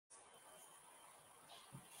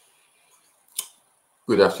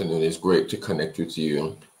Good afternoon. It's great to connect with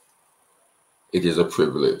you. It is a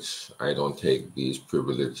privilege. I don't take these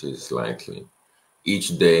privileges lightly.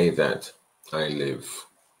 Each day that I live,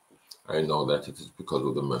 I know that it is because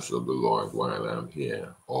of the mercy of the Lord while I'm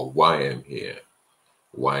here, or why I'm here,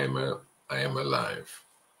 I am alive.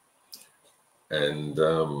 And,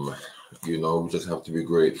 we just have to be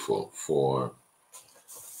grateful for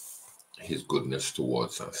His goodness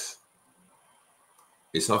towards us.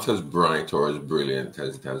 It's not as bright or as brilliant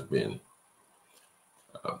as it has been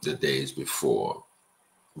the days before,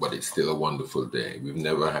 but it's still a wonderful day. We've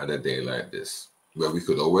never had a day like this. Well, we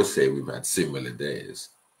could always say we've had similar days,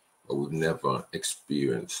 but we've never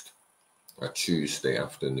experienced a Tuesday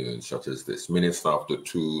afternoon such as this. Minutes after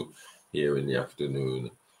 2 here in the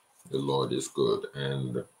afternoon, the Lord is good,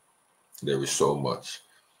 and there is so much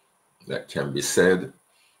that can be said.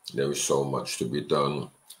 There is so much to be done.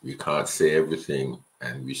 We can't say everything,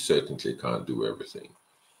 and we certainly can't do everything,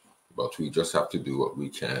 but we just have to do what we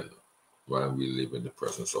can while we live in the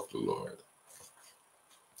presence of the Lord.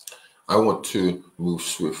 I want to move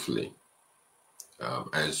swiftly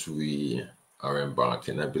as we are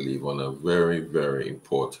embarking, I believe, on a very, very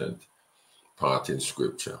important part in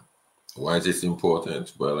Scripture. Why is this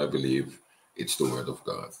important? Well, I believe it's the Word of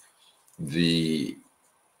God. The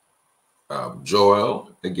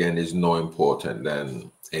Joel, again, is no important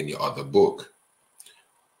than any other book.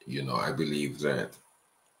 I believe that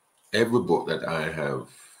every book that I have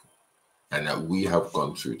and that we have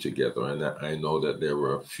gone through together, and I know that there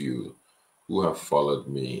were a few who have followed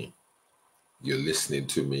me. You're listening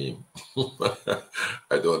to me.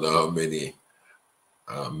 I don't know how many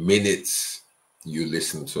minutes you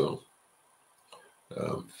listen to.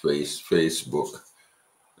 Facebook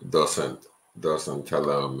doesn't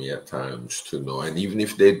allow me at times to know, and even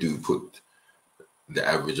if they do put the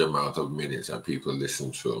average amount of minutes that people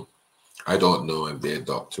listen to, I don't know if they're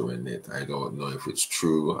doctoring it. I don't know if it's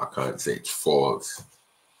true. I can't say it's false.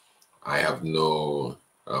 I have no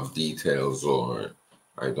details, or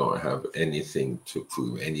I don't have anything to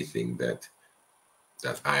prove anything that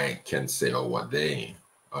I can say or what they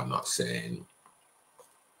are not saying.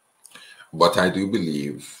 But I do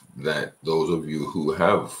believe that those of you who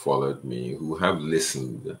have followed me, who have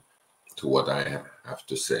listened to what I have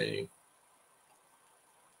to say,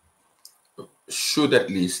 should at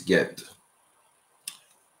least get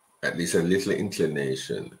at least a little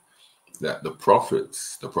inclination that the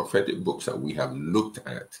prophets, the prophetic books that we have looked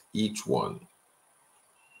at, each one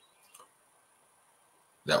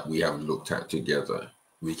that we have looked at together,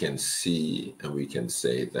 we can see and we can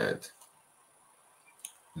say that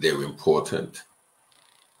they're important.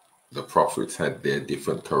 The prophets had their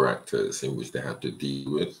different characters in which they had to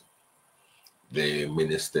deal with. They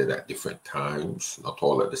ministered at different times, not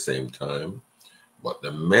all at the same time, but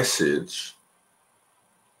the message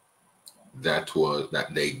that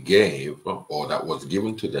they gave, or that was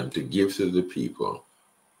given to them to give to the people,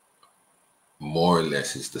 more or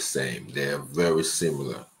less is the same. They are very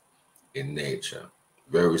similar in nature,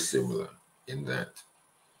 very similar in that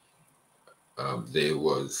there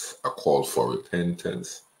was a call for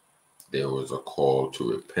repentance. There was a call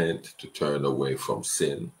to repent, to turn away from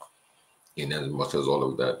sin. In as much as all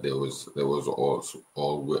of that, there was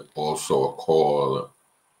also a call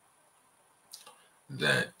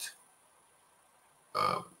that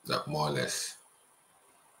that more or less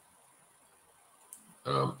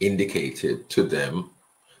indicated to them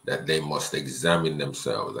that they must examine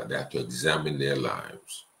themselves, that they have to examine their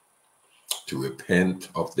lives, to repent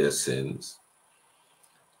of their sins,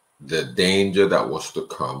 the danger that was to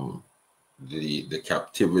come, the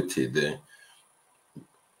captivity,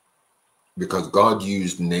 because God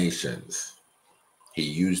used nations. He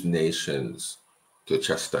used nations to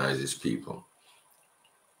chastise his people.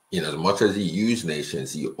 In as much as he used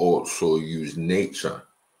nations, he also used nature,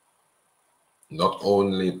 not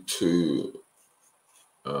only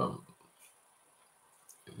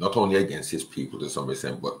against his people to some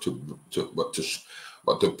extent, but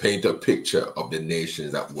to paint a picture of the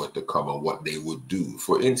nations that were to come and what they would do.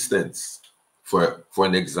 For instance, for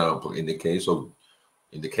an example, in the case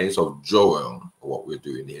of Joel, what we're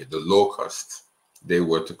doing here, the locusts, they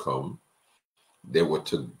were to come. They were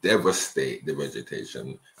to devastate the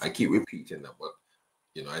vegetation. I keep repeating that, but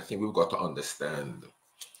I think we've got to understand,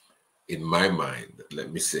 in my mind,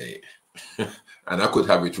 let me say, and I could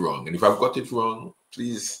have it wrong. And if I've got it wrong,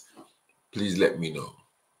 please let me know,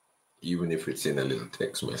 even if it's in a little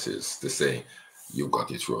text message to say you got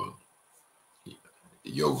it wrong.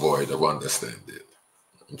 You're void of understanding.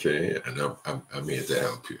 Okay, and I'm here to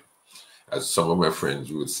help you. As some of my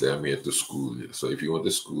friends would say, I'm here to school you. So if you want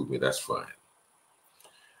to school me, that's fine.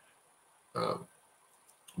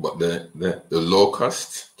 But the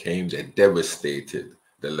locusts came, they devastated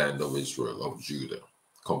the land of Israel, of Judah,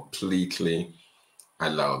 completely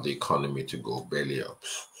allowed the economy to go belly up,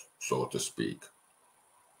 so to speak.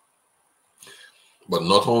 But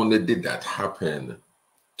not only did that happen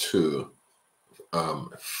to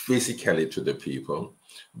physically to the people,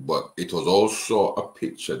 but it was also a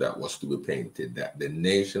picture that was to be painted that the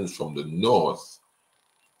nations from the north,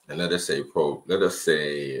 and let us say it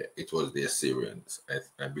was the Assyrians,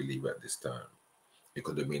 I believe at this time. It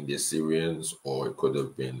could have been the Assyrians or it could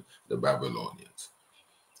have been the Babylonians.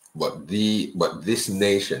 But this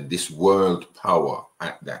nation, this world power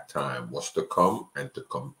at that time was to come and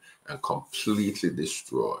completely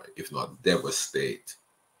destroy, if not devastate,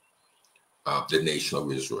 the nation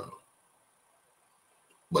of Israel.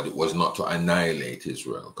 But it was not to annihilate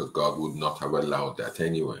Israel, because God would not have allowed that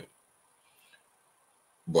anyway.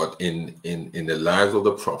 But in the lives of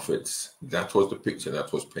the prophets, that was the picture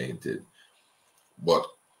that was painted. But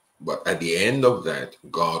at the end of that,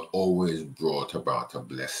 God always brought about a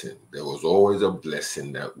blessing. There was always a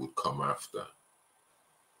blessing that would come after.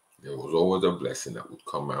 There was always a blessing that would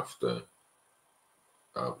come after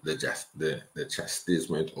the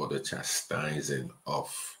chastisement or the chastising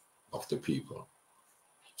of the people.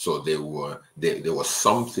 So there was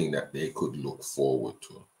something that they could look forward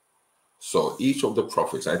to. So each of the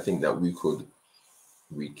prophets, I think that we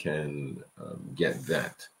can get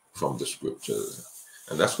that from the scriptures.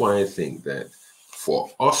 And that's why I think that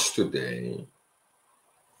for us today,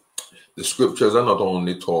 the scriptures are not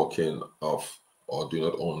only talking of, or do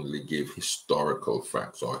not only give historical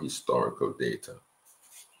facts or historical data,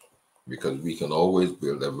 because we can always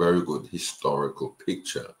build a very good historical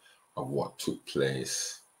picture of what took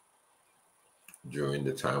place during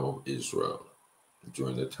the time of Israel,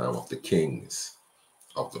 during the time of the kings,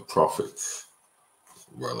 of the prophets,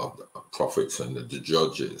 of the prophets and the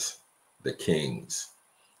judges, the kings,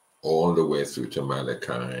 all the way through to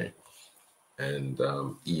Malachi, and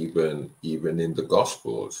even in the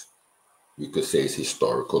Gospels, you could say it's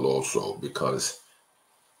historical also, because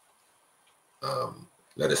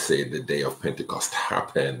let us say the day of Pentecost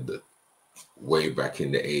happened way back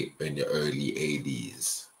in the early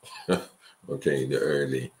 80s. Okay, in the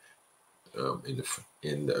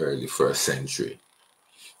early first century.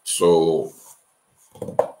 So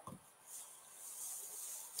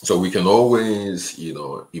we can always,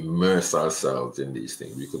 immerse ourselves in these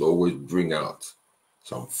things. We could always bring out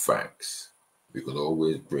some facts. We could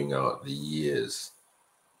always bring out the years,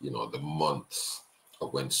 the months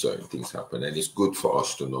of when certain things happen. And it's good for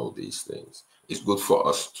us to know these things. It's good for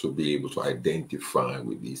us to be able to identify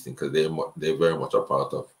with these things, because they're very much a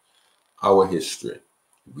part of our history.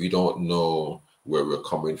 We don't know where we're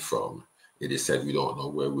coming from. It is said we don't know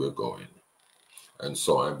where we're going. And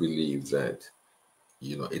so I believe that,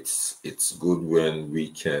 it's good when we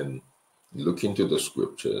can look into the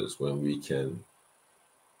scriptures, when we can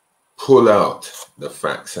pull out the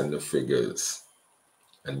facts and the figures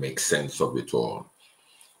and make sense of it all.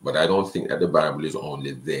 But I don't think that the Bible is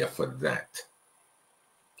only there for that.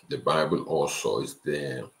 The Bible also is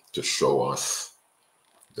there to show us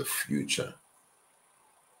the future.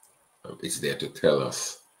 It's there to tell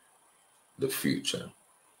us the future.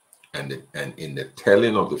 And in the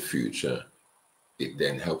telling of the future, it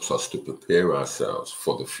then helps us to prepare ourselves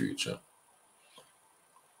for the future.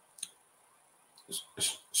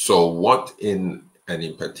 So what in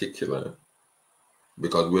particular,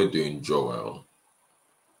 because we're doing Joel,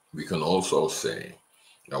 we can also say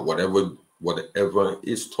that whatever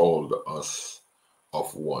is told us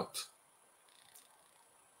of what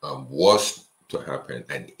was to happen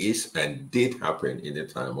and did happen in the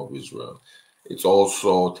time of Israel, it's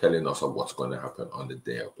also telling us of what's going to happen on the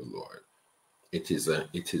day of the Lord. It is a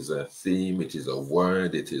theme, it is a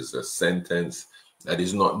word, it is a sentence that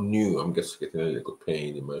is not new. I'm just getting a little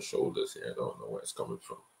pain in my shoulders here. I don't know where it's coming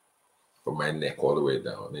from my neck all the way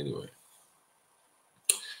down. Anyway,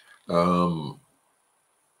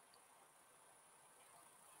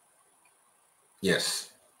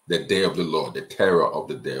 yes, the day of the Lord, the terror of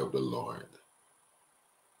the day of the Lord,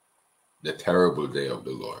 the terrible day of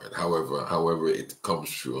the Lord. However it comes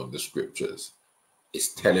through in the scriptures,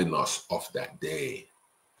 it's telling us of that day,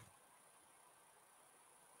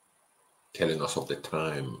 telling us of the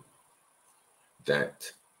time that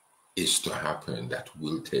is to happen, that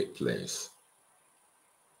will take place.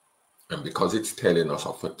 And because it's telling us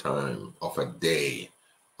of a time, of a day,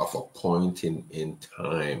 of a point in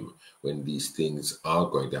time when these things are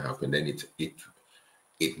going to happen, then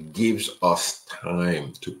it gives us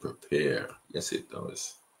time to prepare. Yes, it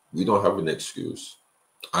does. We don't have an excuse.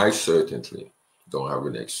 I certainly don't have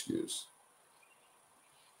an excuse.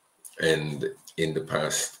 And in the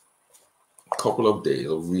past couple of days,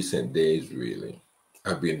 or recent days really,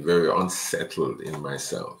 I've been very unsettled in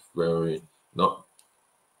myself, not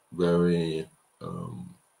very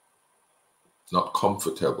um, not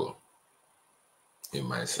comfortable in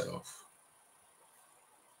myself.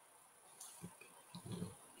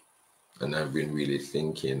 And I've been really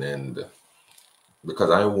thinking, and because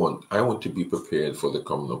I want to be prepared for the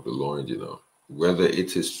coming of the Lord, whether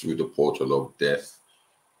it is through the portal of death,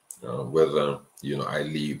 whether I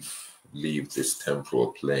leave this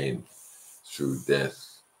temporal plane through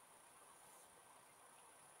death,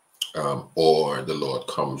 or the Lord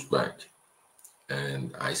comes back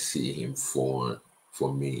and I see him for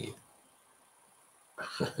me.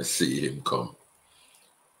 See him come.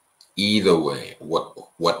 Either way,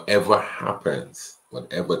 whatever happens,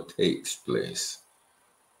 whatever takes place,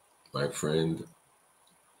 my friend,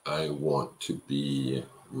 I want to be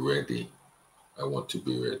ready. I want to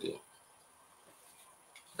be ready.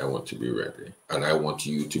 I want to be ready. And I want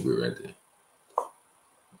you to be ready.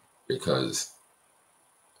 Because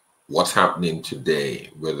what's happening today,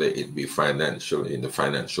 whether it be financial, in the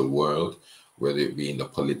financial world, whether it be in the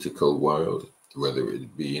political world, whether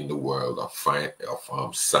it be in the world of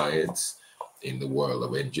science, in the world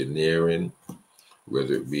of engineering,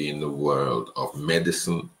 whether it be in the world of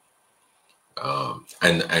medicine,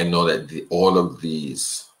 and I know that all of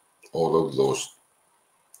those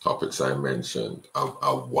topics I mentioned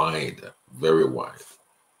are wide, very wide.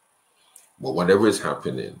 But whatever is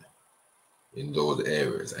happening in those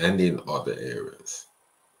areas and in other areas,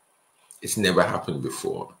 it's never happened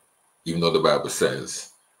before, even though the Bible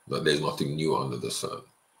says that there's nothing new under the sun.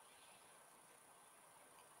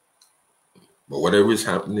 But whatever is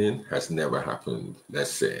happening has never happened,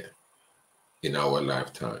 let's say, in our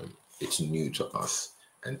lifetime. It's new to us,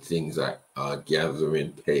 and things are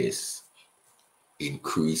gathering pace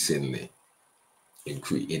increasingly. In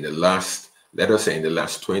the last, let us say in the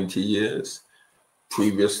last 20 years,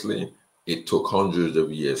 previously, it took hundreds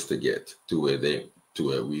of years to get to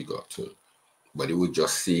where we got to. But it would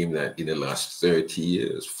just seem that in the last 30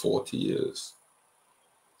 years, 40 years,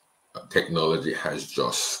 technology has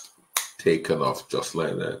just taken off just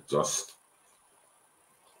like that. Just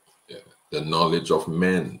the knowledge of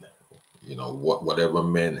men, whatever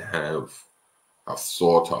men have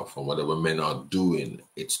thought of and whatever men are doing,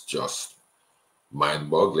 it's just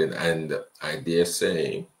mind-boggling. And I dare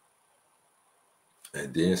say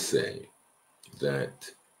that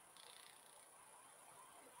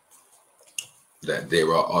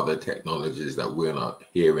there are other technologies that we're not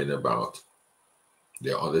hearing about.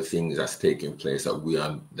 There are other things that's taking place that we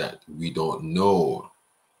don't know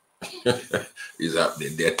is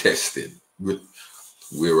happening. They're testing.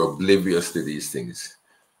 We're oblivious to these things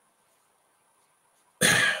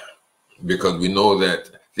because we know that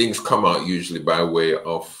things come out usually by way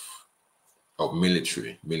of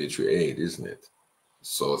military aid, isn't it?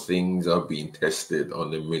 So things are being tested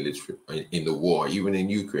on the military in the war, even in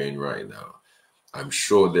Ukraine right now. I'm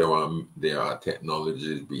sure there are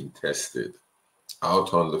technologies being tested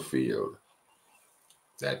out on the field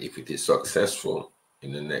that if it is successful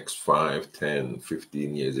in the next 5, 10,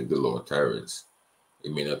 15 years, if the Lord tarries,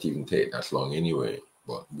 it may not even take that long anyway,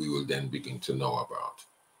 but we will then begin to know about.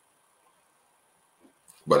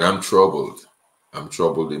 But I'm troubled. I'm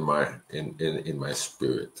troubled in my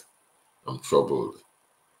spirit. I'm troubled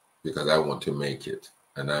because I want to make it,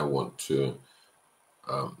 and I want to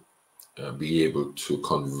be able to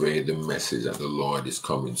convey the message that the Lord is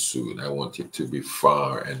coming soon. I want it to be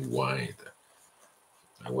far and wide.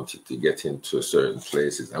 I want it to get into certain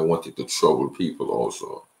places. I want it to trouble people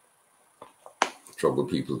also. Trouble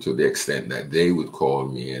people to the extent that they would call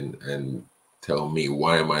me and tell me,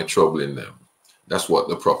 why am I troubling them? That's what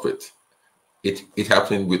the prophet, it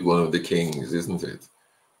happened with one of the kings, isn't it?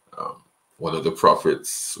 One of the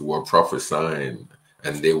prophets were prophesying,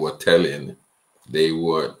 and they were telling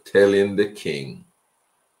the king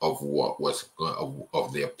of what was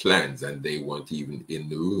of their plans, and they weren't even in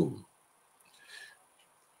the room.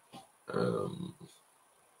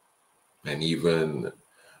 And even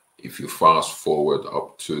if you fast forward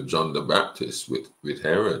up to John the Baptist with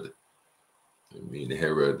Herod, I mean,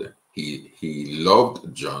 Herod, he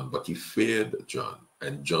loved John, but he feared John,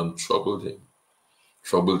 and John troubled him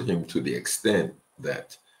to the extent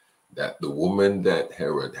that the woman that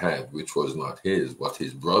Herod had, which was not his but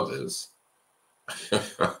his brother's,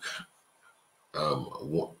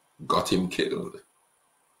 got him killed.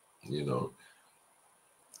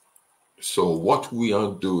 So what we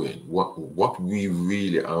are doing, what we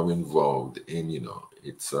really are involved in,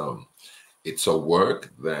 it's a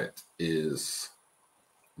work that is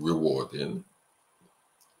rewarding.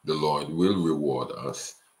 the Lord will reward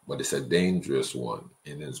us, but it's a dangerous one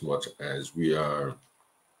in as much as we are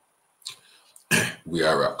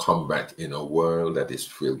at combat in a world that is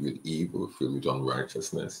filled with evil, filled with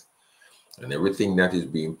unrighteousness, and everything that is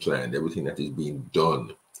being planned, everything that is being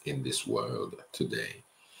done in this world today,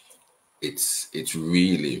 it's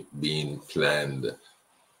really being planned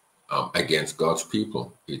against God's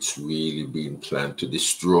people. It's really being planned to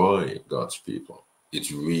destroy God's people.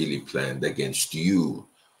 It's really planned against you.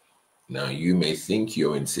 Now, you may think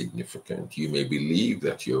you're insignificant. You may believe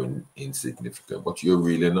that you're insignificant, but you're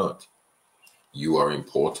really not. You are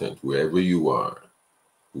important wherever you are,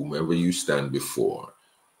 whomever you stand before,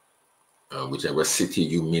 whichever city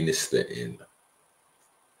you minister in.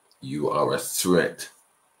 You are a threat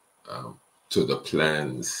to the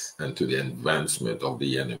plans and to the advancement of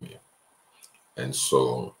the enemy. And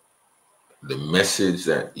so the message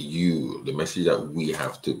that we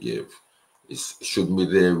have to give shouldn't be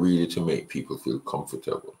there really to make people feel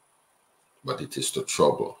comfortable, but it is to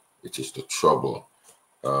trouble. It is to trouble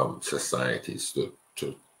societies,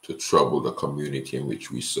 to trouble the community in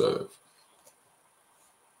which we serve.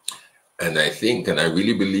 And I think, and I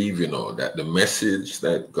really believe, that the message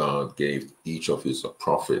that God gave each of his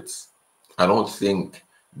prophets, I don't think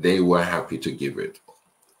they were happy to give it.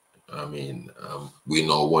 I mean, we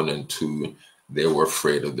know 1 and 2, they were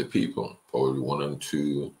afraid of the people. Probably 1 and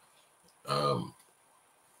 2,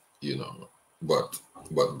 but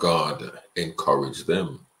God encouraged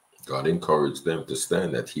them. God encouraged them to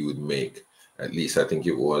stand, that he would make, at least I think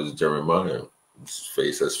it was Jeremiah, his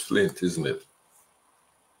face as flint, isn't it?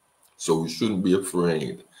 So we shouldn't be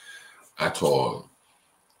afraid at all.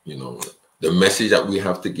 The message that we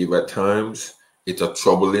have to give at times, it's a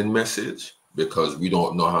troubling message because we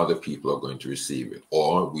don't know how the people are going to receive it,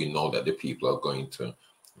 or we know that the people are going to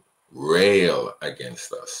rail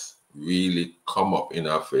against us, really come up in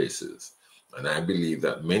our faces. And I believe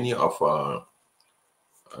that many of our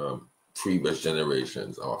previous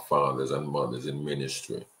generations, our fathers and mothers in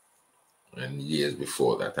ministry, and years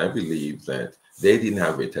before that, I believe that they didn't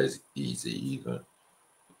have it as easy either.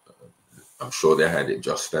 I'm sure they had it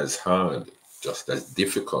just as hard, just as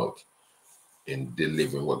difficult in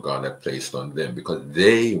delivering what God had placed on them, because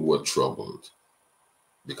they were troubled,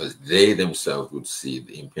 because they themselves would see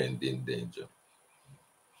the impending danger.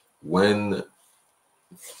 When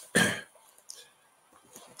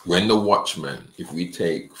the watchman, if we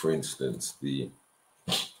take, for instance, the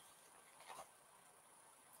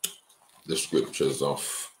scriptures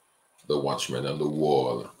of the watchman on the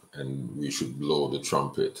wall, and we should blow the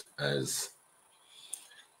trumpet, as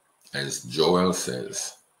Joel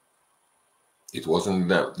says, it wasn't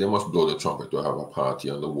that they must blow the trumpet to have a party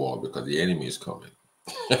on the wall because the enemy is coming.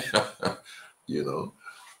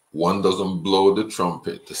 One doesn't blow the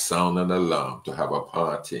trumpet to sound an alarm to have a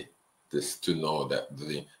party, just to know that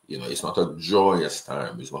it's not a joyous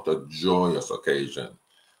time, it's not a joyous occasion,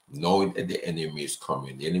 knowing that the enemy is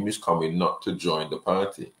coming. The enemy is coming not to join the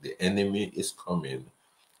party. The enemy is coming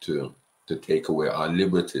to take away our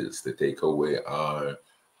liberties, to take away our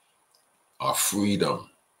freedom.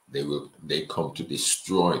 They come to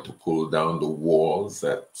destroy, to pull down the walls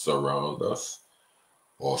that surround us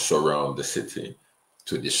or surround the city,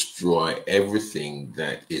 to destroy everything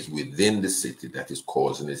that is within the city that is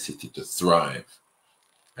causing the city to thrive.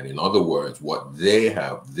 And in other words, what they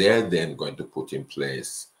have, they're then going to put in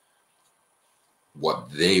place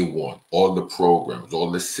what they want. All the programs,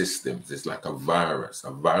 all the systems, it's like a virus.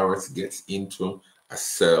 A virus gets into a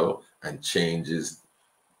cell and changes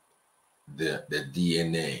the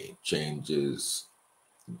DNA, changes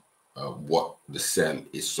what the cell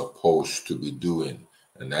is supposed to be doing.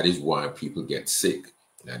 And that is why people get sick.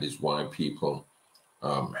 That is why people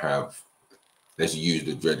have, let's use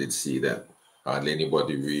the dreaded C that hardly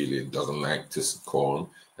anybody really doesn't like to call.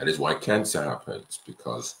 That is why cancer happens,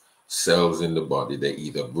 because cells in the body, they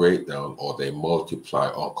either break down or they multiply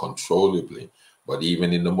uncontrollably. But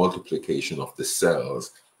even in the multiplication of the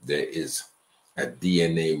cells, there is a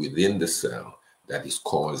DNA within the cell that is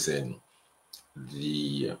causing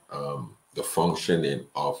the functioning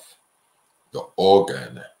of the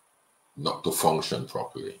organ not to function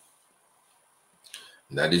properly.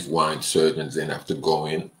 And that is why surgeons then have to go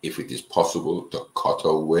in, if it is possible, to cut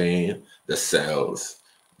away the cells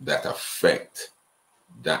that affect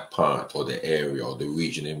that part or the area or the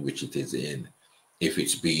region in which it is in. If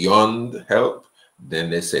it's beyond help, then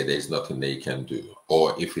they say there's nothing they can do.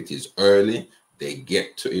 Or if it is early, they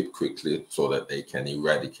get to it quickly so that they can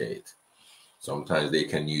eradicate. Sometimes they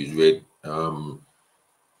can use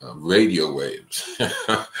radio waves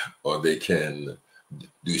or they can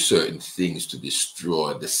do certain things to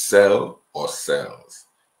destroy the cell or cells.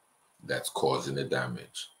 that's causing the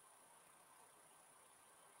damage.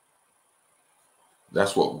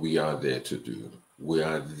 That's what we are there to do. We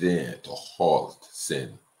are there to halt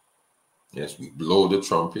sin. Yes, we blow the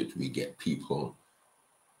trumpet, we get people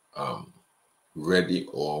ready,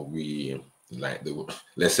 or we, like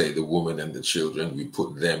let's say the woman and the children, we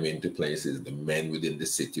put them into places. The men within the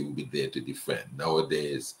city will be there to defend.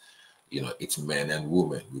 Nowadays, it's men and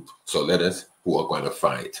women. So let us, who are going to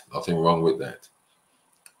fight. Nothing wrong with that.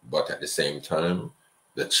 But at the same time,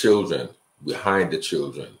 the children, we hide the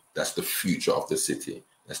children. That's the future of the city.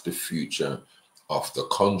 That's the future of the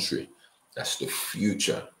country. That's the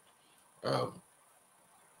future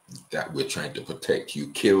that we're trying to protect. You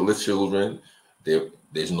kill the children,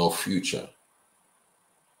 there's no future.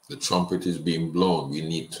 The trumpet is being blown. We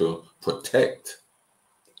need to protect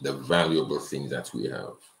the valuable things that we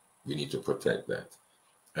have. We need to protect that.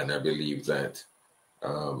 And I believe that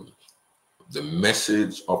the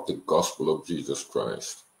message of the gospel of Jesus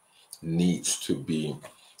Christ needs to be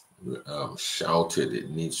shouted.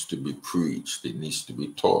 It needs to be preached. It needs to be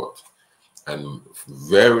taught. And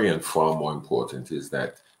very and far more important is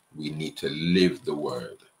that we need to live the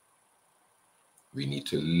word. We need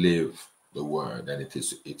to live the word, and it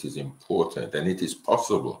is important, and it is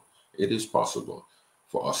possible. It is possible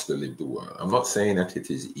for us to live the word. I'm not saying that it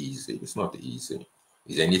is easy. It's not easy.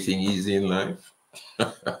 Is anything easy in life?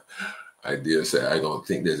 I dare say I don't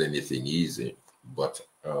think there's anything easy, but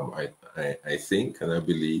I think and I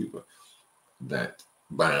believe that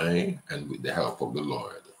by and with the help of the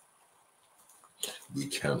Lord, we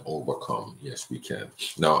can overcome. Yes, we can.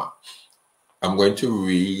 Now, I'm going to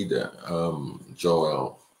read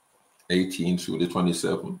Joel 18 through the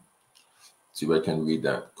 27. See if I can read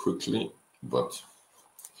that quickly, but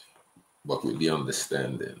with the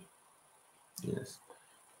understanding. Yes.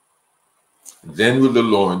 Then will the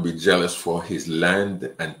Lord be jealous for his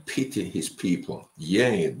land and pity his people.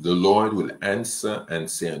 Yea, the Lord will answer and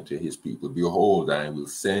say unto his people, Behold, I will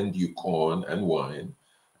send you corn and wine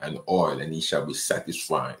and oil, and ye shall be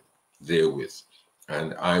satisfied therewith.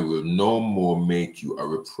 And I will no more make you a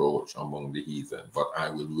reproach among the heathen, but I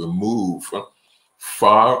will remove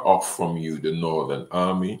far off from you the northern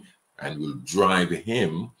army, and will drive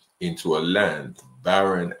him into a land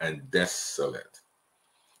barren and desolate,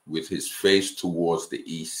 with his face towards the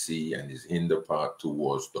east sea, and his hinder part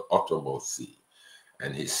towards the uttermost sea.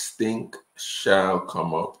 And his stink shall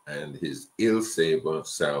come up, and his ill savor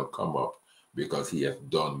shall come up, because he hath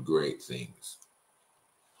done great things.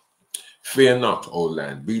 Fear not, O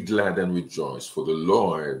land, be glad and rejoice, for the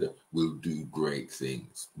Lord will do great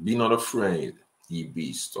things. Be not afraid, ye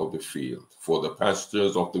beasts of the field, for the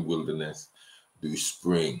pastures of the wilderness do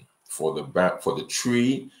spring. For the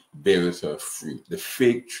tree beareth her fruit, the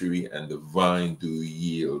fig tree and the vine do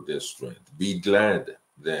yield their strength. Be glad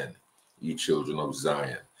then, ye children of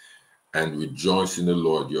Zion, and rejoice in the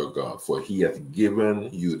Lord your God, for he hath given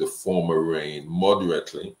you the former rain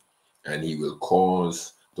moderately, and he will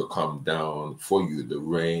cause to come down for you the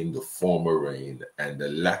rain, the former rain, and the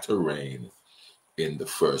latter rain in the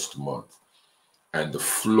first month. And the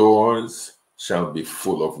floors shall be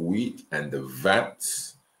full of wheat, and the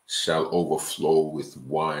vats shall overflow with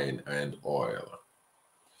wine and oil.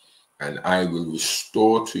 And I will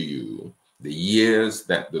restore to you the years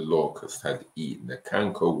that the locust had eaten, the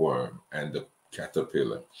cankerworm and the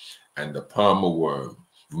caterpillar and the palmer worm,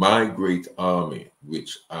 my great army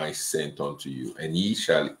which I sent unto you. And ye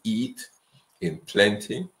shall eat in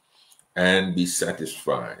plenty and be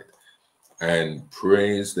satisfied, and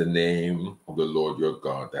praise the name of the Lord your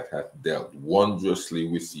God, that hath dealt wondrously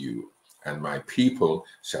with you. And my people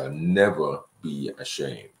shall never be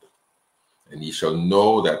ashamed. And ye shall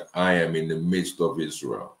know that I am in the midst of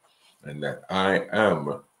Israel, and that I am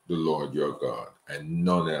the Lord your God, and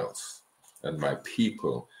none else. And my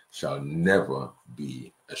people shall never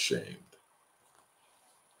be ashamed.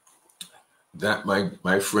 That,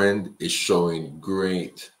 my friend, is showing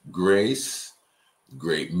great grace,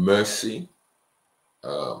 great mercy,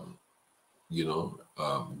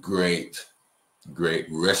 great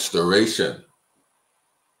restoration.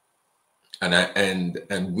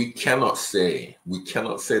 And we cannot say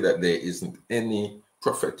that there isn't any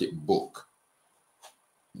prophetic book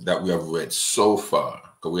that we have read so far,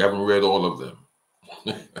 because we haven't read all of them.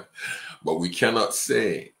 But we cannot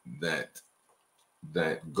say that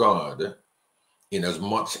God, in as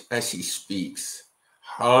much as he speaks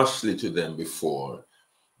harshly to them before,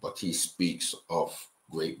 but he speaks of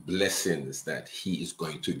great blessings that he is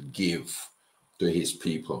going to give to his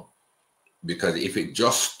people. Because if it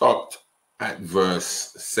just stopped at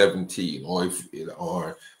verse 17, or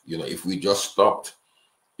if we just stopped,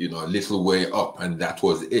 a little way up, and that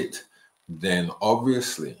was it, then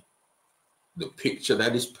obviously the picture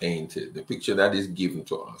that is painted, the picture that is given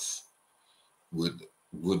to us would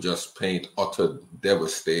just paint utter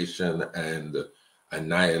devastation and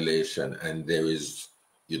annihilation. And there is,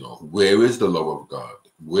 where is the love of God?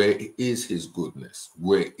 Where is his goodness?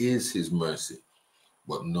 Where is his mercy?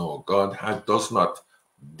 But no, God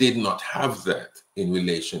did not have that in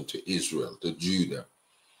relation to Israel, to Judah.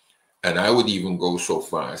 And I would even go so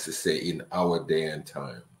far as to say in our day and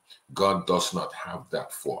time, God does not have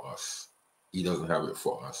that for us. He doesn't have it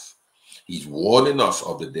for us. He's warning us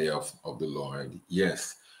of the day of the Lord.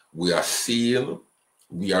 Yes, we are seeing,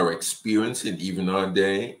 we are experiencing even our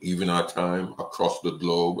day, even our time across the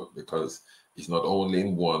globe, because it's not only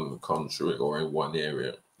in one country or in one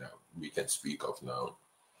area that we can speak of now.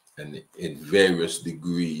 And in various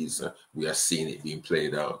degrees, we are seeing it being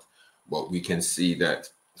played out. But we can see that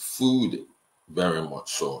food, very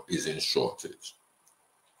much so, is in shortage.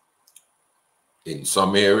 In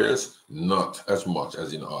some areas, not as much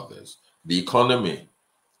as in others. The economy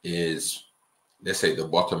is, let's say, the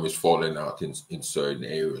bottom is falling out in certain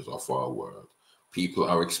areas of our world. People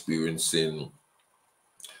are experiencing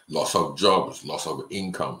loss of jobs, loss of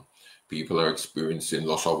income. People are experiencing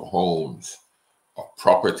loss of homes, of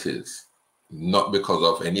properties, not because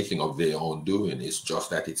of anything of their own doing. It's just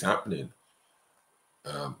that it's happening.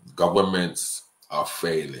 Governments are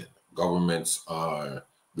failing. Governments are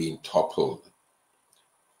being toppled.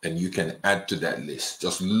 And you can add to that list.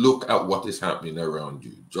 Just look at what is happening around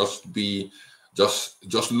you. Just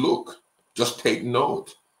look. Just take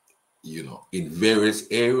note. In various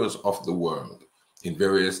areas of the world, in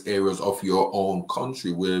various areas of your own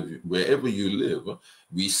country, wherever you live,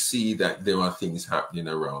 we see that there are things happening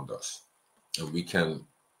around us. And we can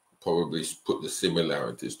probably put the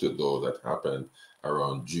similarities to those that happened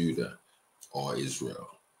around Judah or Israel.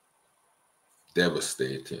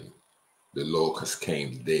 Devastating. The locusts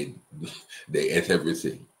came, they ate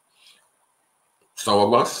everything. Some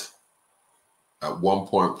of us, at one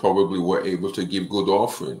point, probably were able to give good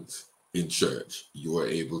offerings in church. You were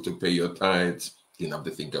able to pay your tithes, didn't have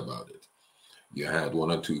to think about it. You had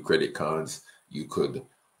 1 or 2 credit cards. You could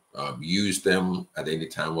use them at any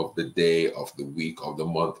time of the day, of the week, of the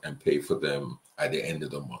month, and pay for them at the end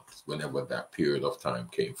of the month, whenever that period of time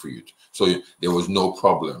came for you. So there was no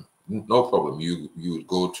problem. No problem. You would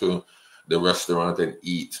go to the restaurant and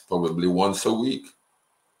eat probably once a week.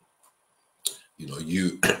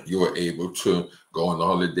 You were able to go on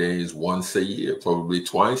holidays once a year, probably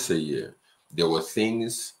twice a year. There were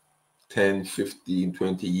things 10, 15,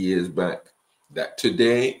 20 years back that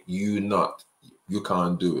today you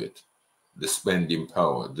can't do it. The spending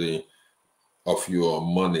power, of your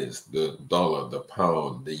monies, the dollar, the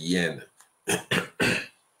pound, the yen, the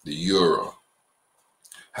euro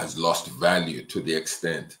has lost value to the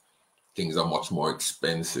extent things are much more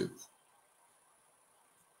expensive.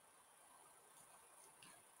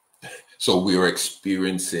 So we are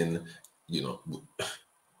experiencing,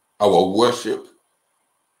 our worship,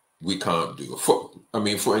 we can't do.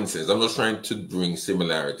 For instance, I'm just trying to bring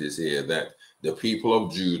similarities here, that the people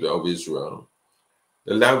of Judah, of Israel,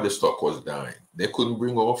 the livestock was dying. They couldn't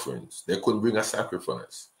bring offerings. They couldn't bring a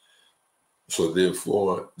sacrifice. So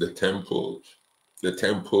therefore, the temple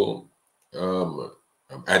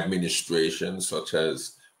administration, such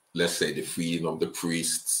as, let's say, the feeding of the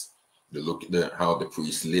priests, how the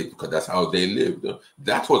priests lived, because that's how they lived,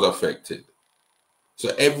 that was affected. So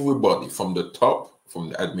everybody from the top, from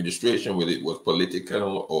the administration, whether it was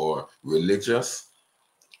political or religious,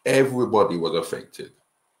 everybody was affected.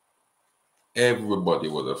 Everybody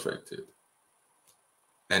was affected.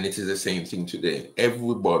 And it is the same thing today.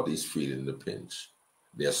 Everybody's feeling the pinch.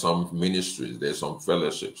 There are some ministries, there's some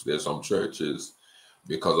fellowships, there's some churches,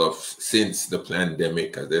 since the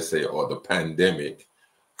pandemic, as they say, or the pandemic,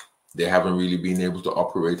 they haven't really been able to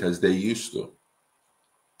operate as they used to.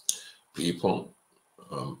 People,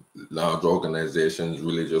 large organizations,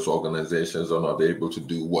 religious organizations, are not able to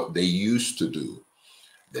do what they used to do.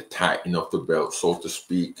 The tightening of the belt, so to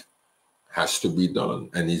speak, has to be done,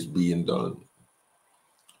 and is being done.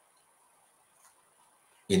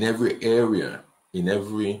 In every area, in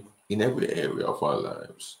every area of our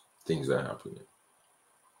lives, things are happening.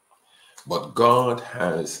 But God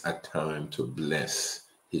has a time to bless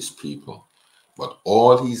his people. But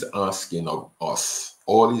all he's asking of us,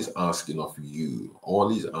 all he's asking of you, all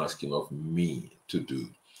he's asking of me to do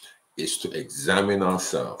is to examine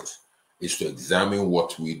ourselves, is to examine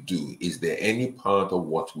what we do. Is there any part of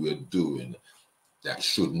what we're doing that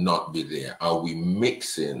should not be there? Are we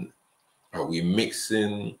mixing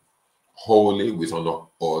holy with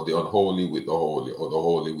or the unholy with the holy, or the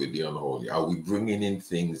holy with the unholy? Are we bringing in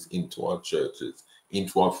things into our churches,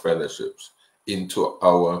 into our fellowships, into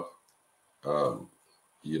our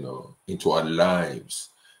into our lives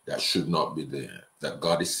that should not be there? That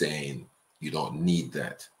God is saying, you don't need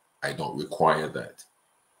that. I don't require that.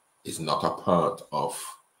 It's not a part of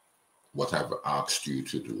what I've asked you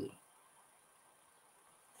to do.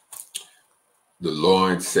 The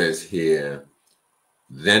Lord says here,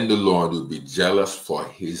 then the Lord will be jealous for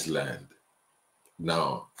his land.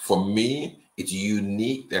 Now, for me, it's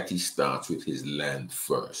unique that he starts with his land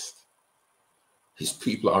first. His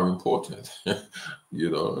people are important. We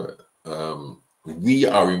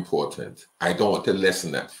are important. I don't want to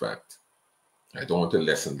lessen that fact. I don't want to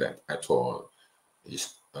lessen that at all.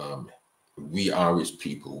 We are his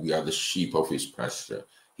people. We are the sheep of his pasture.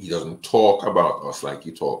 He doesn't talk about us like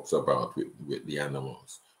he talks about with the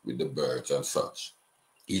animals, with the birds and such.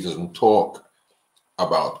 He doesn't talk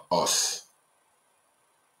about us.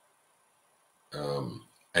 And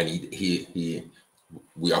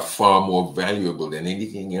we are far more valuable than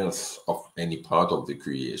anything else of any part of the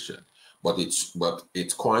creation. But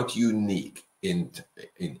it's quite unique in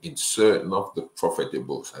certain of the prophetic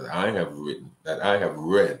books that I have read,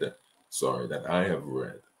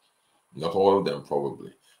 not all of them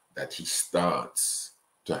probably, that he starts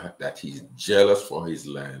that he's jealous for his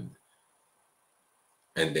land,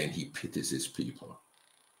 and then he pities his people.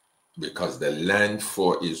 Because the land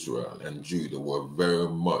for Israel and Judah were very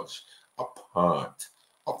much a part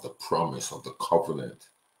of the promise of the covenant,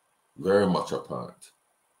 very much a part.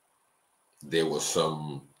 There was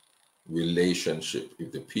some relationship.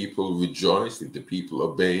 If the people rejoiced, if the people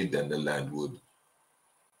obeyed, then the land would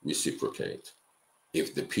reciprocate.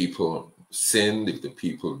 If the people sinned, if the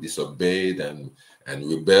people disobeyed and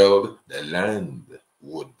rebelled, the land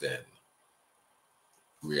would then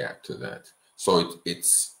react to that. So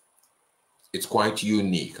it's quite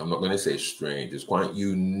unique. I'm not going to say strange. It's quite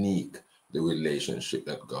unique, the relationship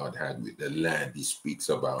that God had with the land. He speaks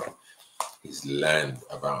about his land,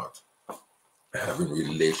 about having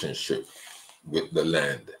relationship with the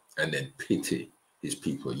land, and then pity his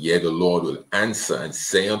people. Yet the Lord will answer and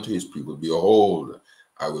say unto his people, behold,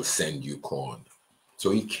 I will send you corn.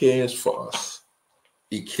 So he cares for us.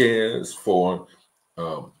 He cares for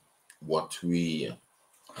what we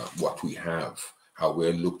have, how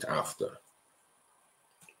we're looked after.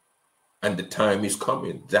 And the time is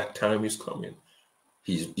coming. That time is coming.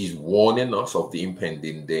 He's warning us of the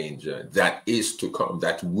impending danger that is to come,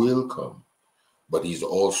 that will come. But he's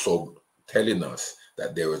also telling us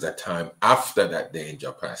that there is a time after that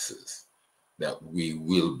danger passes that we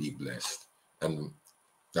will be blessed, and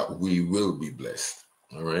that we will be blessed.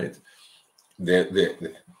 All right. There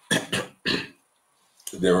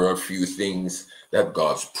are a few things that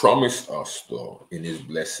God's promised us, though, in his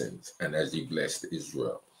blessings, and as he blessed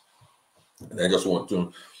Israel. And I just want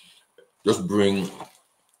to bring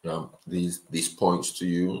these points to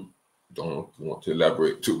you. Don't want to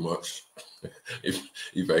elaborate too much,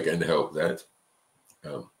 if I can help that.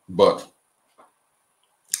 But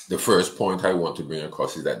the first point I want to bring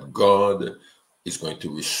across is that God is going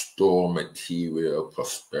to restore material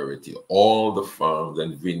prosperity. All the farms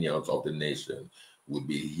and vineyards of the nation would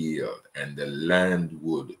be healed, and the land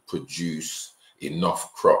would produce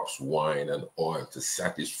enough crops, wine, and oil to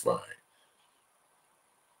satisfy.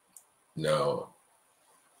 Now,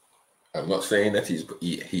 I'm not saying that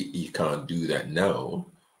he can't do that now,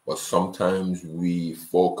 but sometimes we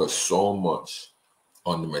focus so much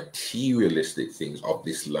on the materialistic things of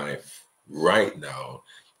this life right now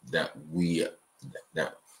that we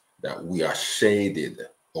are shaded,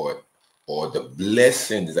 or the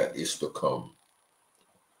blessings that is to come,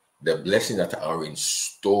 the blessings that are in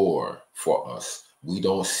store for us. We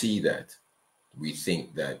don't see that. We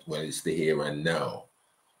think that, well, it's the here and now.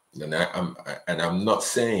 And I'm not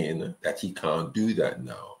saying that he can't do that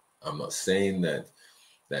now. I'm not saying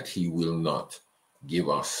that he will not give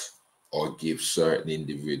us or give certain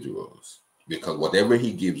individuals, because whatever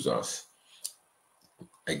he gives us,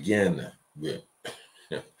 again, we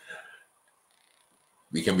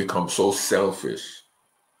can become so selfish.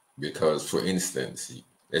 Because, for instance,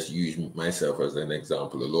 let's use myself as an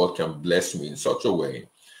example. The Lord can bless me in such a way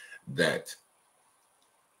that,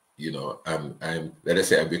 I'm let us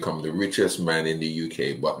say I become the richest man in the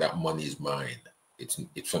UK, but that money is mine. It's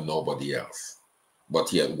for nobody else.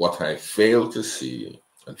 But yet what I fail to see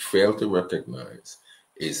and fail to recognize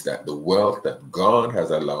is that the wealth that God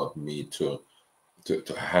has allowed me to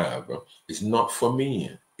have is not for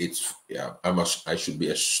me. I should be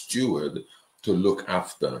a steward to look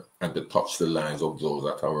after and to touch the lives of those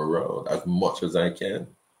that are around as much as I can.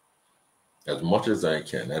 as much as I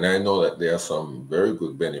can. And I know that there are some very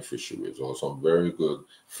good beneficiaries or some very good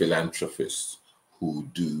philanthropists who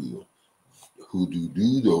do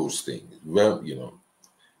those things. Well,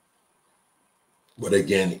 but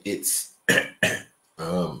again, it's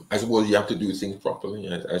I suppose you have to do things properly.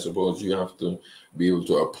 I suppose you have to be able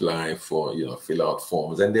to apply for, fill out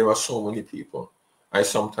forms. And there are so many people. I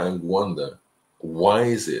sometimes wonder, why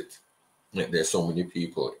is it that there's so many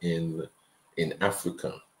people in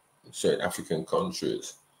Africa, certain African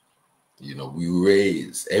countries? We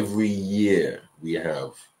raise every year. We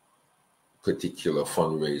have particular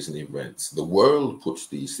fundraising events. The world puts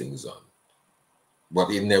these things on, but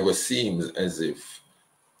it never seems as if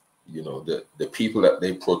the people that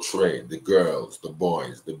they portray, the girls, the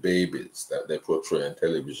boys, the babies that they portray on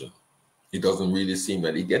television, it doesn't really seem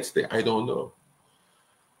that it gets there. I don't know.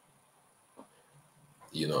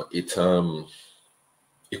 It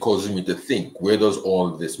causes me to think, where does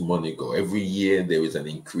all this money go? Every year there is an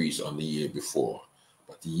increase on the year before,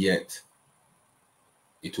 but yet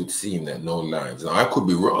it would seem that no lives. Now I could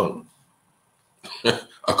be wrong.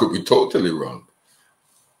 I could be totally wrong.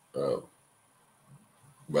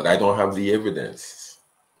 But I don't have the evidence.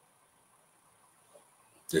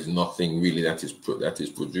 There's nothing really that is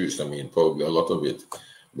produced. I mean, probably a lot of it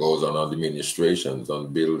goes on administrations,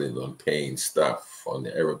 on buildings, on paying staff, on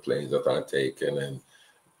the airplanes that are taken, and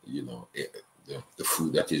the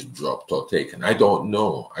food that is dropped or taken. I don't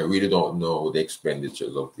know. I really don't know the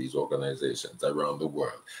expenditures of these organizations around the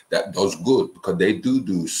world. That does good, because they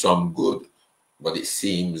do some good, but it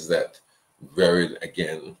seems that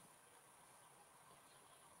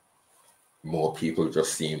more people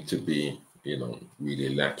just seem to be,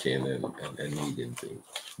 really lacking and needing things.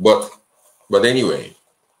 But anyway,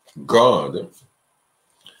 God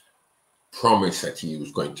promised that He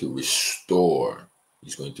was going to restore.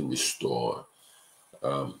 He's going to restore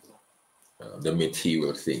the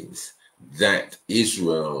material things that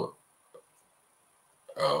Israel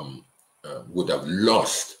would have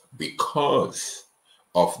lost because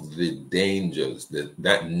of the dangers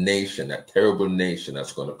that nation, that terrible nation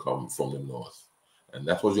that's going to come from the north. And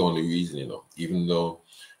that was the only reason, even though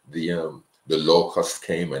the locusts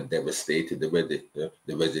came and devastated the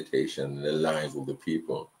vegetation and the lives of the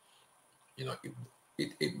people,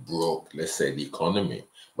 it broke, let's say, the economy.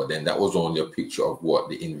 But then that was only a picture of what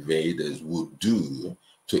the invaders would do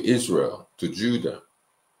to Israel, to Judah.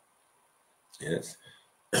 Yes.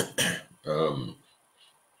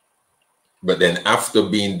 But then after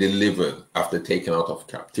being delivered, after taken out of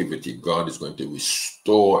captivity, God is going to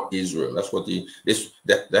restore Israel. That's what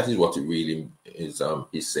that is what it really is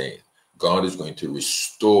saying. God is going to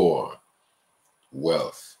restore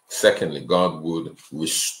wealth. Secondly, God would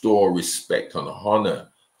restore respect and honor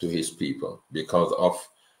to His people because of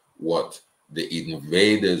what the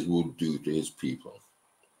invaders would do to His people.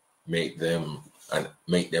 Make them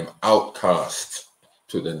outcasts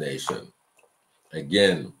to the nation.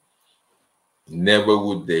 Again, never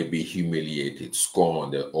would they be humiliated,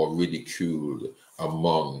 scorned, or ridiculed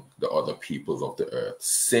among the other peoples of the earth.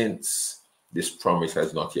 Since this promise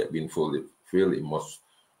has not yet been fully fulfilled, it must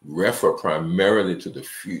refer primarily to the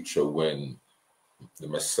future when the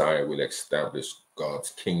Messiah will establish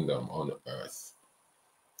God's kingdom on earth,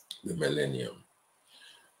 the millennium.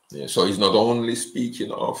 Yeah, so He's not only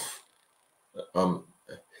speaking of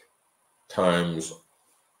times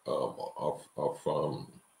of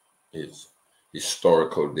His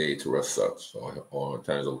historical data as such, or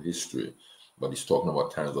times of history, but He's talking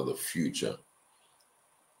about times of the future.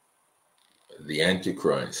 The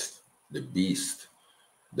Antichrist, the beast,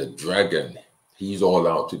 the dragon, he's all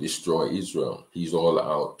out to destroy Israel. He's all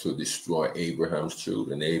out to destroy Abraham's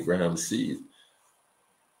children, Abraham's seed.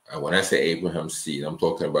 And when I say Abraham's seed, I'm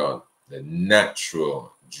talking about the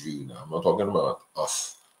natural Judah. I'm not talking about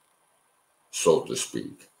us, so to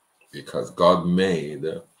speak, because God made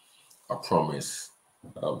a promise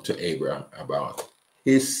to Abraham about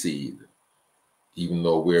his seed, even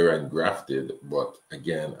though we're engrafted. But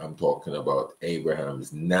again, I'm talking about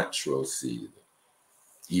Abraham's natural seed.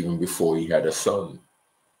 Even before he had a son,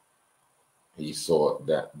 he thought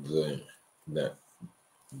that the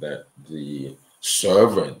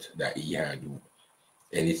servant that he had,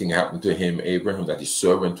 anything happened to him, Abraham, that his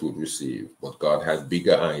servant would receive. But God has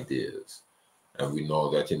bigger ideas. And we know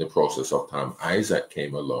that in the process of time, Isaac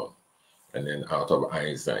came along. And then out of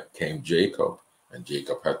Isaac came Jacob. And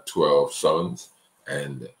Jacob had 12 sons.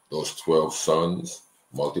 And those 12 sons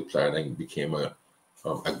multiplied and became a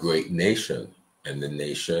great nation. And the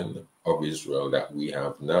nation of Israel that we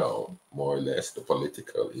have now, more or less, the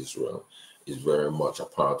political Israel, is very much a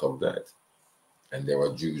part of that. And there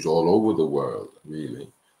are Jews all over the world,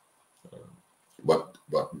 really. But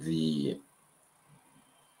the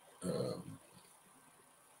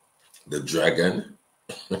dragon,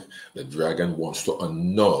 the dragon wants to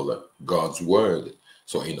annul God's word.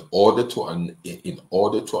 So in order to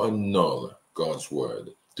annul God's word,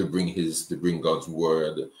 to bring God's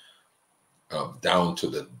word down to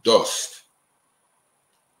the dust,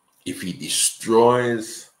 if he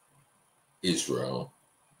destroys Israel,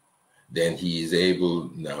 then he is able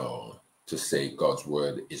now to say God's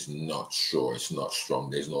word is not sure, it's not strong,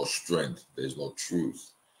 there's no strength, there's no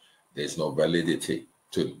truth, there's no validity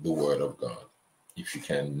to the word of God. If you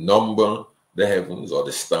can number the heavens or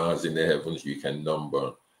the stars in the heavens, you can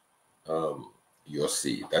number your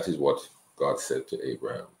seed. That is what God said to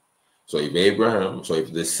Abraham. So if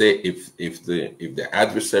the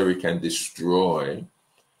adversary can destroy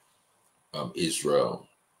Israel,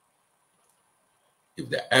 if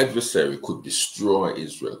the adversary could destroy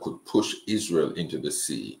Israel, could push Israel into the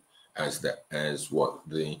sea, as what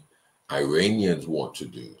the Iranians want to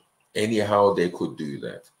do, anyhow they could do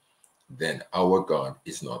that, then our God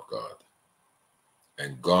is not God.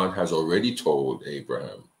 And God has already told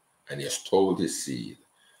Abraham, and he has told his seed,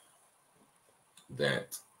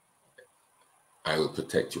 that I will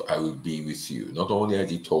protect you, I will be with you. Not only has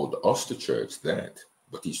he told us, the church, that,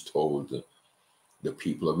 but he's told the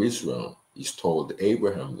people of Israel, he's told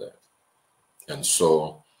Abraham that. And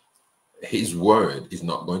so his word is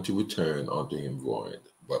not going to return unto him void,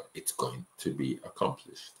 but it's going to be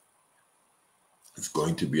accomplished. It's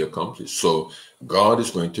going to be accomplished. So God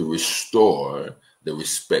is going to restore the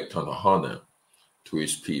respect and honor to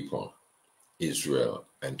his people, Israel,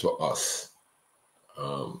 and to us,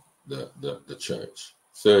 the church.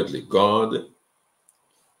 Thirdly, God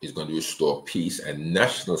is going to restore peace and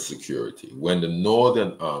national security. When the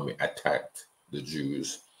northern army attacked the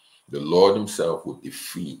Jews, the Lord himself would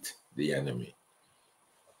defeat the enemy.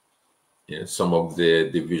 Yeah, some of their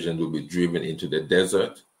divisions will be driven into the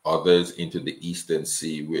desert, others into the eastern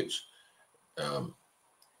sea, which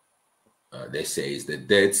they say is the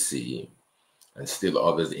Dead Sea, and still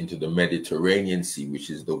others into the Mediterranean Sea, which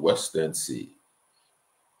is the Western Sea.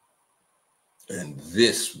 And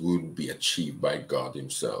this would be achieved by God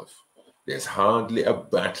himself. There's hardly a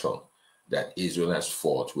battle that Israel has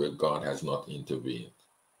fought where God has not intervened.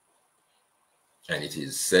 And it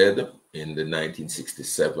is said in the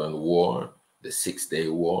 1967 war, the Six-Day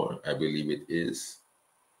War, I believe it is,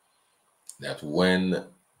 that when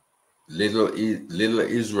little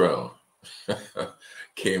Israel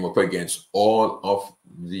came up against all of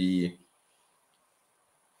the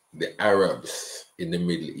Arabs in the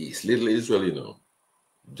Middle East, little Israel,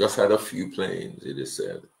 just had a few planes, it is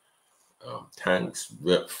said. Tanks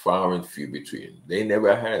were far and few between. They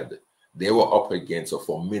never had. They were up against a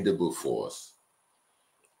formidable force.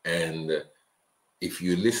 And if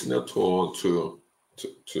you listen at all to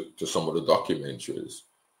some of the documentaries,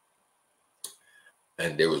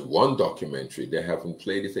 and there was one documentary, they haven't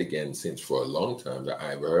played it again since for a long time, that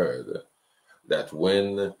I've heard, that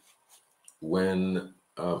when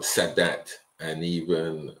Sadat and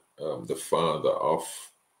even the father of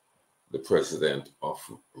the president of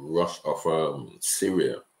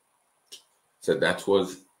Syria, Sadat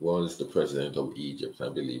was the president of Egypt, I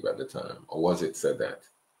believe, at the time, or was it Sadat?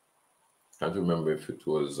 I can't remember if it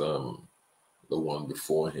was the one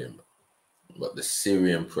before him, but the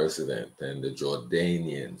Syrian president and the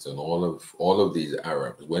Jordanians and all of these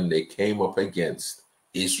Arabs, when they came up against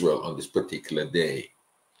Israel on this particular day,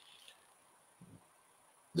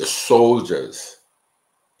 the soldiers,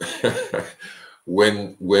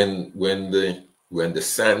 when the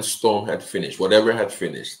sandstorm had finished, whatever had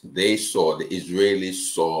finished, the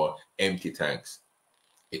Israelis saw empty tanks.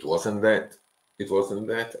 It wasn't that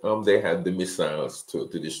they had the missiles to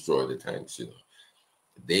destroy the tanks,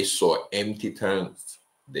 They saw empty tanks.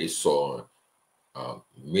 They saw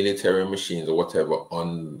military machines or whatever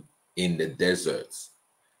in the deserts.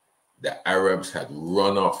 The Arabs had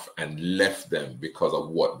run off and left them because of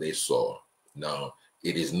what they saw. Now,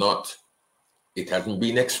 it hasn't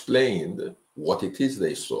been explained what it is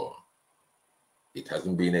they saw. It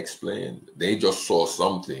hasn't been explained. They just saw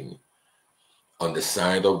something on the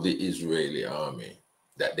side of the Israeli army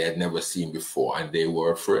that they had never seen before, and they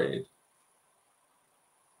were afraid.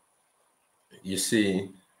 You see,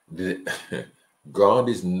 God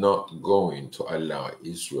is not going to allow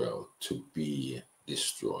Israel to be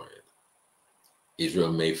destroyed.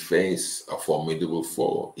 Israel may face a formidable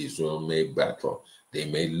foe. Israel may battle. They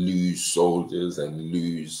may lose soldiers and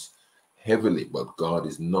lose heavily, but God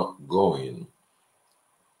is not going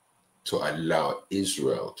to allow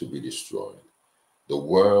Israel to be destroyed. The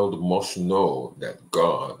world must know that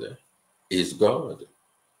God is God.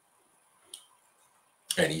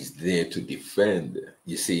 and he's there to defend.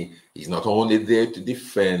 You see, he's not only there to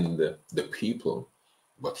defend the people,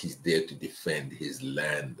 but he's there to defend his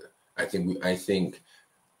land.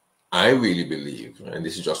 I really believe, and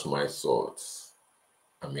this is just my thoughts.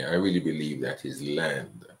 I mean, I really believe that his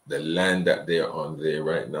land, the land that they're on there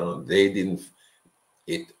right now, they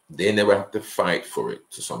never have to fight for it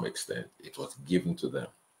to some extent. It was given to them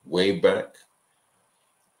way back,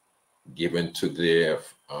 given to their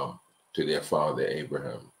father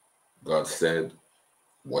Abraham. God said,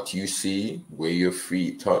 what you see, where your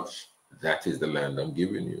feet touch, that is the land I'm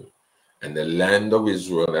giving you. And the land of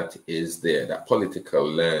Israel that is there, that political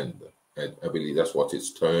land, I believe that's what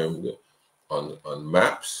it's termed on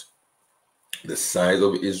maps. The size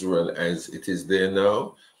of Israel as it is there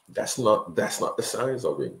now, that's not the size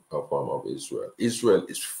of Israel. Israel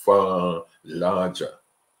is far larger.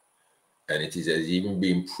 And it has even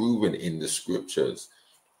been proven in the scriptures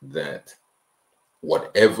that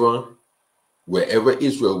wherever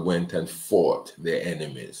Israel went and fought their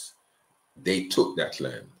enemies, they took that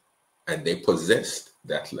land and they possessed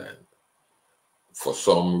that land. For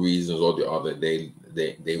some reasons or the other, they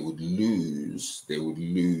would lose. They would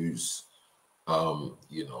lose,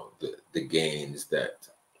 the gains that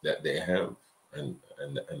they have and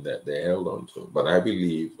that they held on to. But I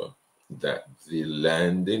believe that the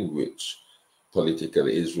land in which political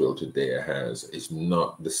Israel today has is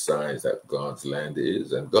not the size that God's land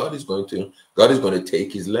is, and God is going to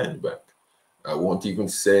take his land back. I won't even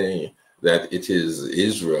say that it is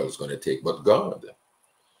Israel's going to take, but God.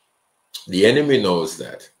 The enemy knows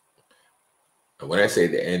that. And when I say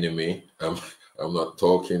the enemy, I'm not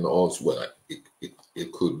talking also, well,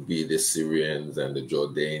 it could be the Syrians and the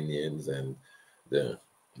Jordanians and the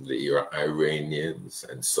Iranians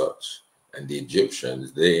and such, and the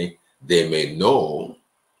Egyptians. They may know,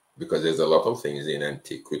 because there's a lot of things in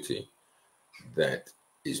antiquity that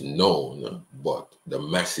is known, but the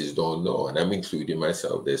masses don't know. And I'm including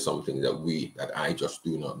myself. There's something that I just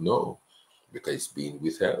do not know because it's being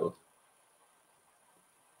withheld.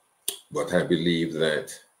 But I believe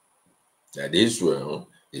that Israel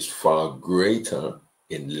is far greater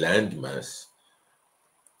in landmass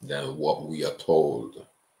than what we are told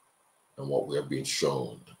and what we are being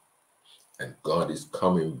shown. And God is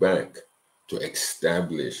coming back to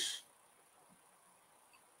establish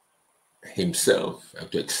himself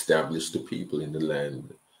and to establish the people in the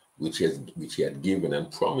land which he had given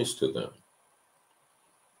and promised to them.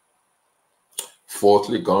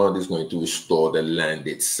 Fourthly, God is going to restore the land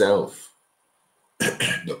itself,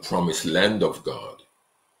 the promised land of God.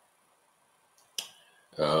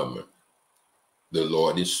 The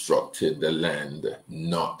Lord instructed the land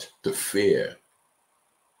not to fear.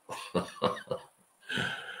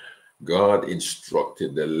 God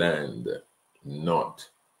instructed the land not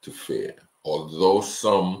to fear. Although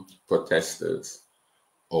some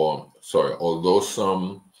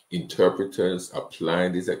interpreters apply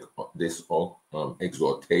this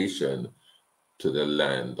exhortation to the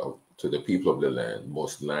land, to the people of the land,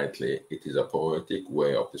 most likely it is a poetic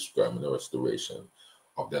way of describing the restoration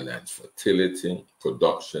of the land's fertility,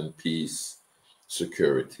 production, peace,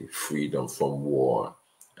 security, freedom from war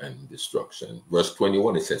and destruction. Verse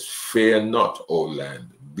 21, it says, "Fear not, O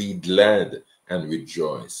land, be glad and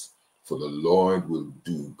rejoice, for the Lord will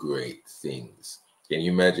do great things." Can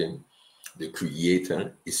you imagine? The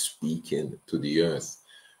Creator is speaking to the earth.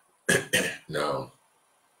 Now,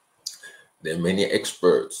 there are many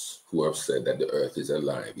experts who have said that the earth is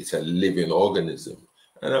alive. It's a living organism.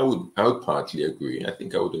 And I would partly agree. I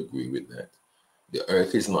think I would agree with that. The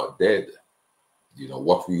earth is not dead. You know,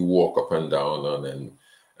 what we walk up and down on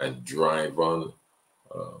and drive on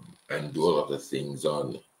and do a lot of things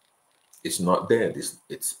on, it's not dead.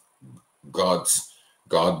 It's God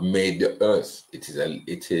made the earth. It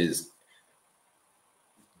is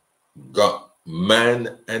God.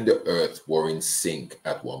 Man and the earth were in sync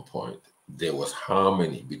at one point. There was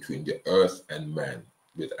harmony between the earth and man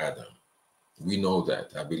with Adam. We know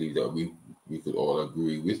that. I believe that we could all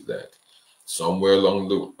agree with that. Somewhere along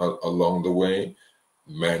the way,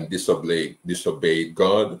 man disobeyed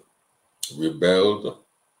God, rebelled,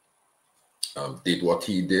 did what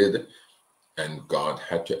he did, and God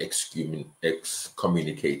had to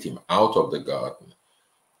excommunicate him out of the garden.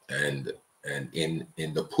 And in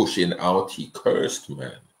the pushing out, he cursed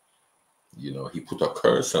man. You know, he put a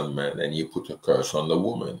curse on man and he put a curse on the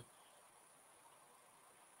woman.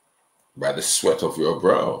 By the sweat of your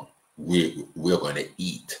brow, we're going to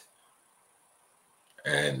eat.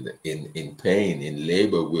 And in pain, in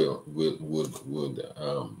labor, would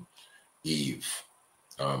Eve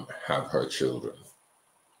have her children.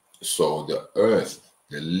 So the earth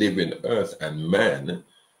the living earth, and man,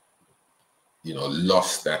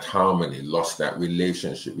 lost that harmony, lost that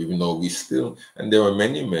relationship, even though we still, and there are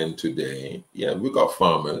many men today, yeah, we got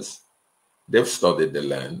farmers, they've studied the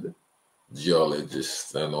land,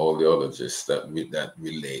 geologists and all the ologists that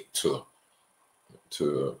relate to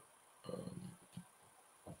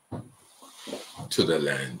the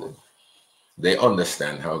land. They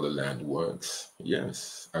understand how the land works.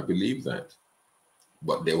 Yes, I believe that.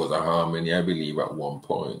 But there was a harmony, I believe, at one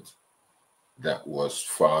point that was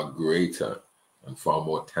far greater and far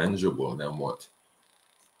more tangible than what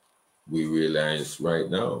we realize right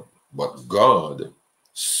now. But God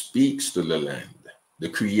speaks to the land, the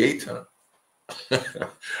creator,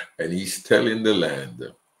 and he's telling the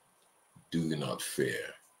land, do not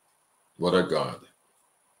fear. What a God.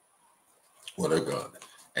 What a God.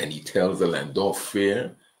 And he tells the land, don't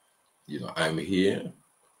fear. I'm here.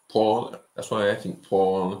 Paul, that's why I think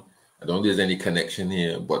Paul, I don't think there's any connection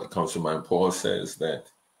here, but it comes to mind. Paul says that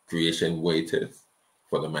creation waiteth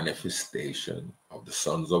for the manifestation of the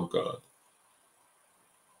sons of God.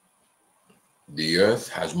 The earth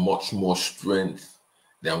has much more strength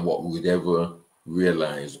than what we would ever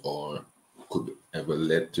realize or could ever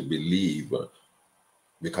led to believe,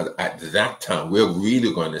 because at that time, we're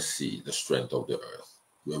really going to see the strength of the earth.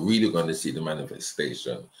 We're really going to see the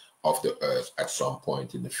manifestation of the earth at some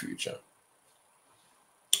point in the future.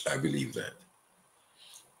 I believe that.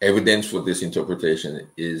 Evidence for this interpretation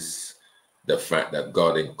is the fact that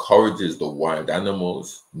God encourages the wild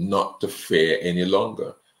animals not to fear any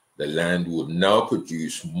longer. The land would now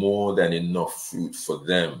produce more than enough fruit for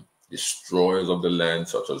them. Destroyers of the land,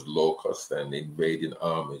 such as locusts and invading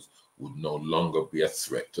armies, would no longer be a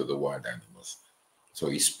threat to the wild animals. So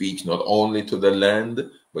he speaks not only to the land,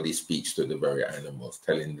 but he speaks to the very animals,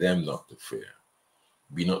 telling them not to fear.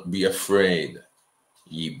 Be afraid,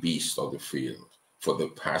 ye beasts of the field, for the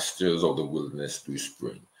pastures of the wilderness do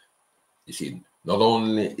spring. You see, not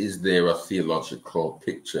only is there a theological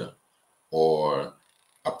picture or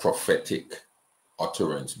a prophetic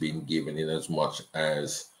utterance being given in as much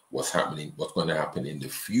as what's going to happen in the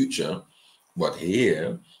future, but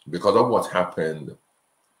here, because of what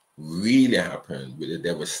really happened with the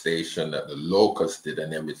devastation that the locusts did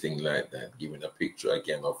and everything like that, giving a picture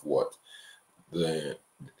again of what the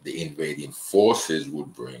invading forces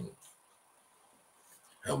would bring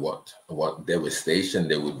and what devastation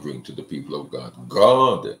they would bring to the people of God.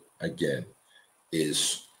 God, again,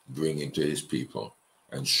 is bringing to his people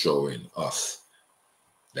and showing us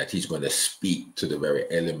that he's going to speak to the very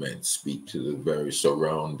elements, speak to the very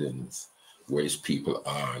surroundings where his people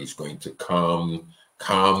are. He's going to calm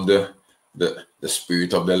the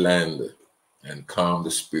spirit of the land and calm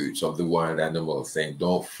the spirits of the wild animals, saying,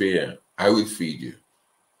 don't fear, I will feed you.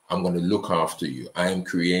 I'm going to look after you. I am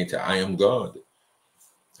creator. I am God.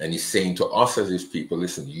 And he's saying to us as his people,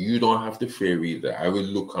 listen, you don't have to fear either. I will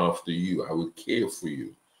look after you. I will care for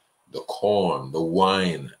you. The corn, the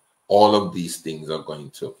wine, all of these things are going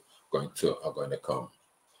to come.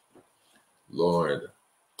 Lord,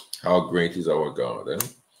 how great is our God? Eh?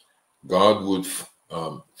 God would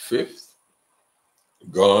fifth,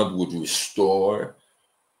 God would restore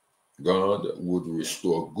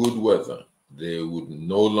good weather. There would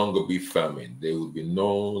no longer be famine. There would be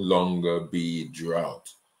no longer be drought.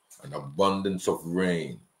 An abundance of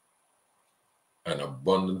rain.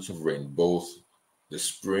 Both the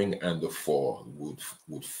spring and the fall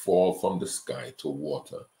would fall from the sky to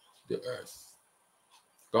water the earth.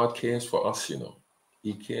 God cares for us,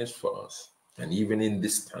 He cares for us. And even in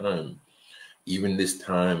this time,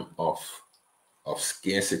 of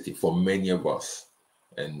scarcity for many of us,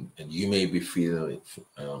 and you may be feeling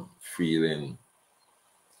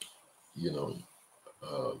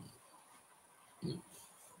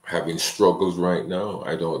having struggles right now.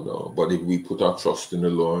 I don't know. But if we put our trust in the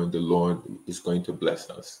Lord is going to bless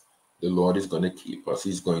us. The Lord is going to keep us.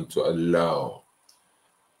 He's going to allow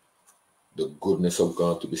the goodness of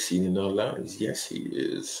God to be seen in our lives. Yes, he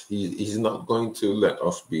is. He's not going to let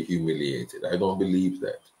us be humiliated. I don't believe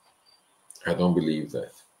that.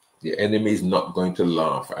 The enemy is not going to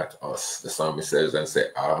laugh at us, the psalmist says, and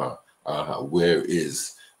say, where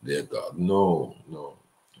is their God? No.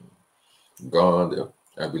 God,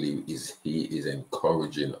 I believe, he is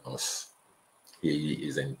encouraging us. He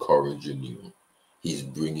is encouraging you. He's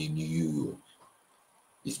bringing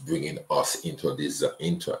us into a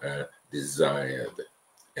desired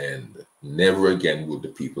end. Never again would the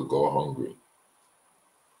people go hungry.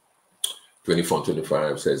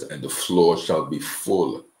 24:25 says, and the floor shall be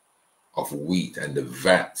full of wheat, and the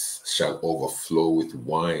vats shall overflow with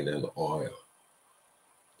wine and oil.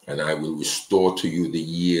 and I will restore to you the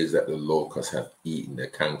years that the locust hath eaten, the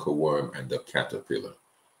cankerworm and the caterpillar.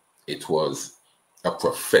 It was a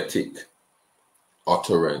prophetic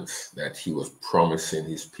utterance that he was promising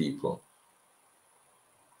his people,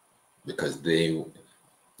 because they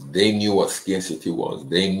knew what scarcity was.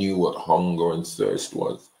 They knew what hunger and thirst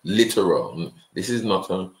was. Literal. This is not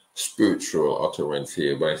a spiritual utterance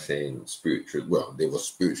here by saying spiritual. Well, they were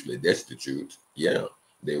spiritually destitute. Yeah,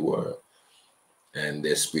 they were. And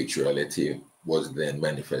their spirituality was then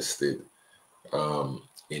manifested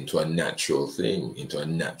into a natural thing, into a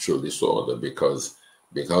natural disorder, because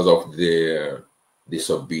of their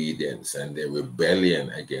disobedience and their rebellion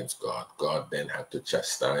against God. God then had to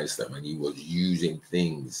chastise them, and he was using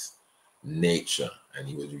things, nature, and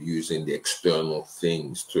he was using the external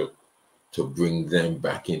things to bring them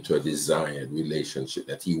back into a desired relationship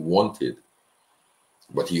that he wanted.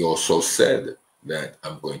 But he also said that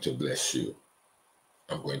I'm going to bless you.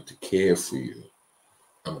 I'm going to care for you.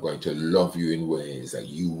 I'm going to love you in ways that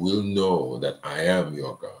you will know that I am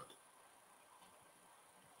your God.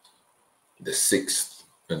 The sixth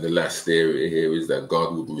and the last area here is that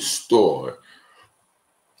God would restore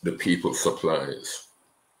the people's supplies.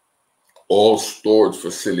 All stored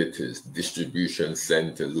facilities, distribution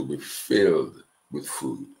centers will be filled with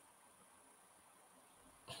food.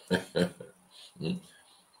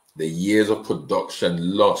 The years of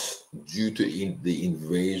production lost due to the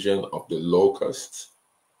invasion of the locusts,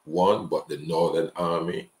 but the northern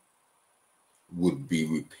army would be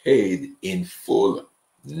repaid in full.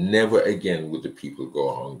 Never again would the people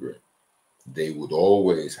go hungry. They would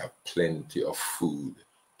always have plenty of food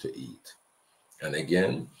to eat. And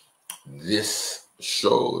again, this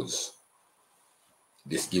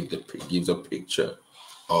gives a picture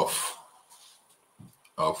of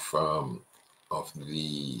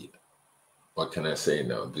the, what can I say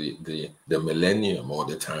now, the millennium, or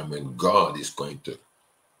the time when God is going to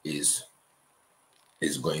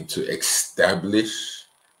establish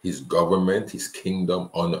his government, his kingdom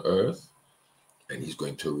on earth, and he's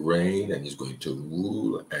going to reign and he's going to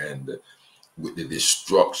rule. And with the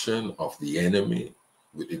destruction of the enemy,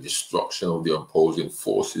 with the destruction of the opposing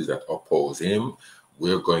forces that oppose him,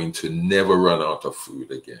 we're going to never run out of food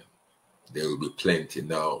again. There will be plenty.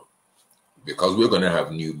 Now, because we're going to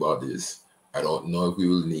have new bodies, I don't know if we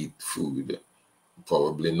will need food.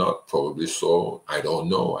 Probably not, probably so. I don't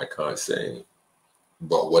know, I can't say.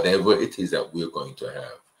 But whatever it is that we're going to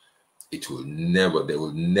have, there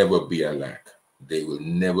will never be a lack. There will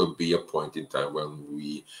never be a point in time when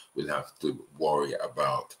we will have to worry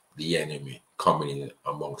about the enemy coming in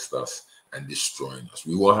amongst us and destroying us.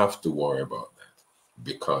 We won't have to worry about that,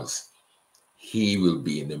 because he will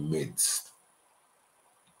be in the midst.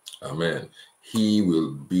 Amen. He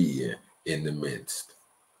will be in the midst.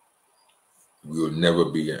 We will never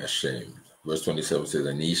be ashamed. Verse 27 says,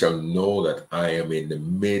 and ye shall know that I am in the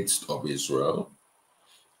midst of Israel,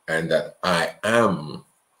 and that I am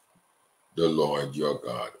the Lord your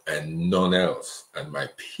God, and none else, and my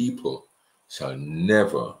people shall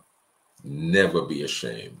never, never be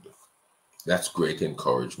ashamed. That's great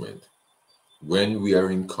encouragement. When we are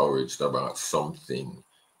encouraged about something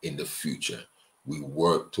in the future, we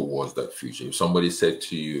work towards that future. If somebody said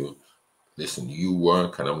to you, listen, you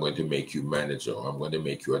work and I'm going to make you manager, or I'm going to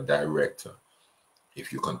make you a director.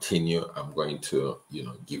 If you continue, I'm going to,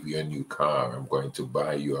 give you a new car. I'm going to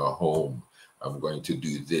buy you a home. I'm going to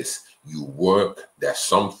do this. You work. That's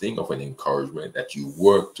something of an encouragement that you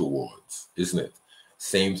work towards, isn't it?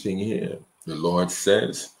 Same thing here. The Lord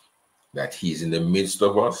says that he's in the midst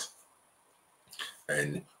of us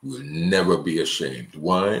and will never be ashamed.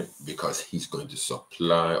 Why? Because he's going to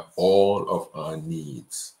supply all of our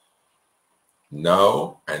needs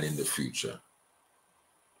now and in the future,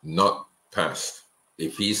 not past.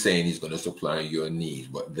 If he's saying he's going to supply your needs,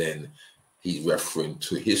 but then he's referring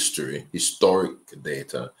to historic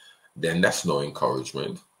data, then that's no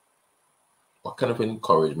encouragement. What kind of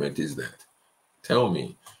encouragement is that? Tell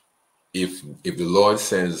me. If the Lord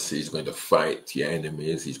says he's going to fight your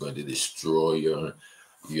enemies, he's going to destroy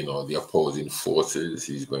the opposing forces,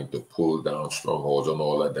 he's going to pull down strongholds and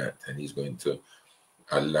all of that, and he's going to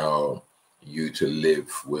allow you to live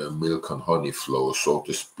where milk and honey flow, so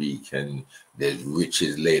to speak, and there's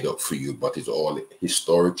riches laid up for you, but it's all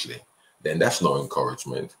historically, then that's no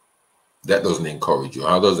encouragement. That doesn't encourage you.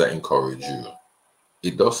 How does that encourage you?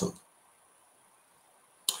 It doesn't.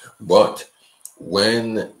 But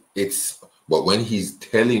when he's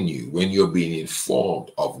telling you, when you're being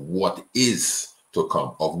informed of what is to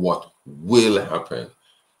come, of what will happen,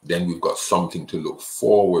 then we've got something to look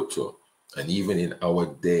forward to. And even in our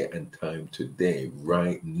day and time today,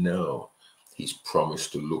 right now, He's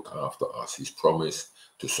promised to look after us. He's promised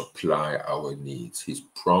to supply our needs. He's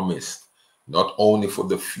promised not only for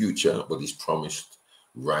the future, but he's promised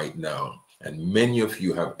right now. And many of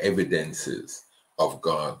you have evidences of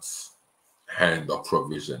God's hand of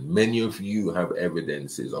provision. Many of you have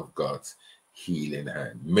evidences of God's healing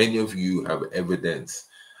hand. Many of you have evidence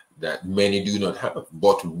that many do not have,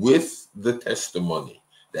 but with the testimony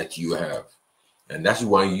that you have. And that's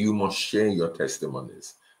why you must share your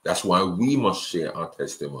testimonies. That's why we must share our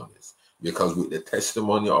testimonies. Because with the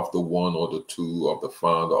testimony of the one or the two, of the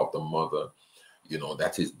father, of the mother,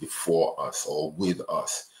 that is before us or with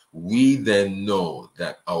us, we then know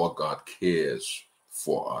that our God cares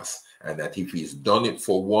for us, and that if he's done it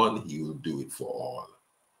for one, he will do it for all.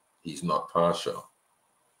 He's not partial.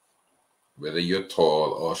 Whether you're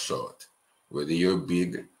tall or short, whether you're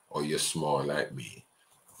big or you're small like me,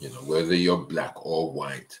 whether you're black or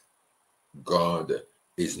white, God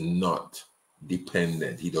is not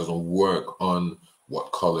dependent. He doesn't work on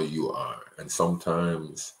what color you are. And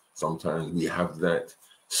sometimes we have that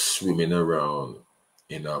swimming around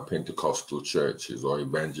in our Pentecostal churches or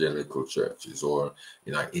evangelical churches or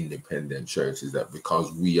in our independent churches, that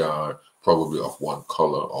because we are probably of one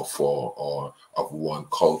color or of one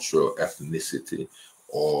cultural ethnicity,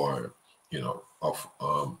 or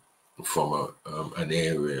from an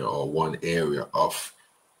area or one area of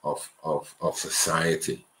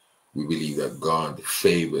society, we believe that God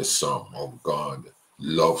favors some or God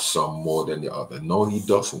loves some more than the other. No, he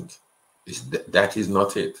doesn't. That is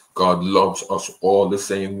not it. God loves us all the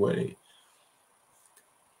same way.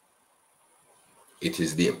 It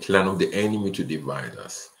is the plan of the enemy to divide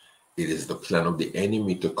us. It is the plan of the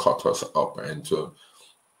enemy to cut us up and to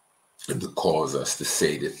cause us to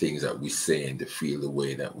say the things that we say and to feel the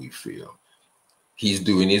way that we feel. He's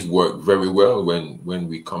doing his work very well when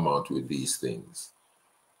we come out with these things.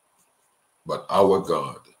 But our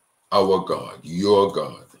God, your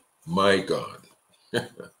God, my God,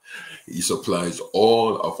 he supplies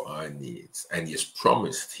all of our needs. And he has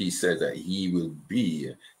promised, he said that he will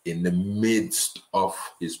be in the midst of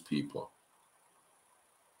his people.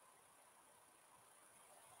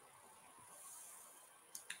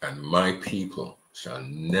 And my people shall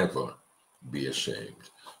never be ashamed.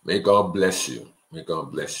 May God bless you. May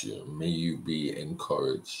God bless you. May you be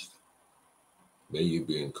encouraged. May you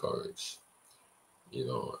be encouraged.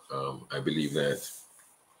 I believe that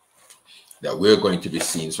we're going to be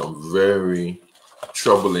seeing some very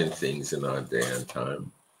troubling things in our day and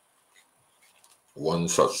time. One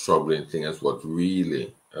such troubling thing is what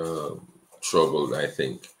really troubled, I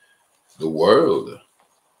think, the world.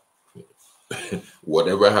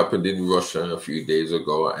 Whatever happened in Russia a few days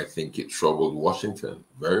ago, I think it troubled Washington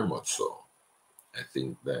very much so. I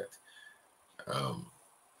think that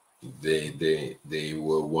they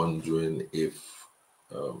were wondering if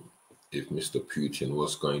Mr. Putin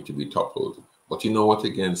was going to be toppled. But you know what?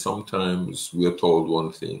 Again, sometimes we're told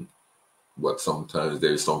one thing, but sometimes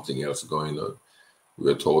there's something else going on.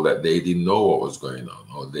 We're told that they didn't know what was going on,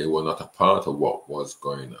 or they were not a part of what was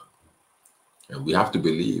going on. And we have to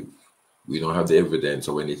believe. We don't have the evidence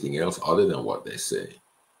or anything else other than what they say.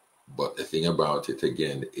 But the thing about it,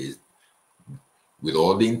 again, is with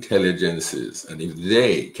all the intelligences, and if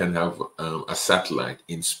they can have a satellite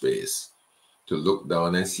in space to look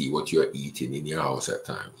down and see what you're eating in your house at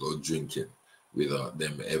times or drinking without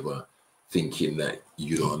them ever thinking that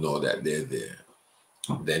you don't know that they're there,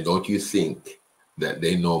 then don't you think that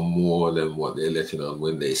they know more than what they're letting on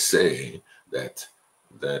when they say that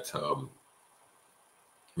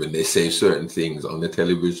when they say certain things on the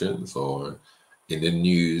televisions or in the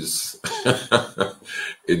news,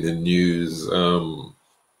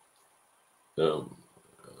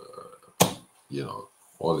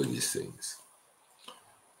 all of these things.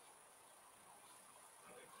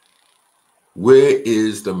 Where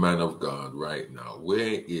is the man of God right now?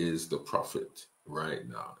 Where is the prophet right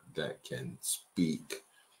now that can speak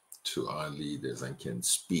to our leaders and can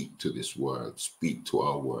speak to this world, speak to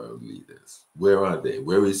our world leaders? Where are they?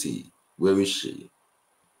 Where is he? Where is she?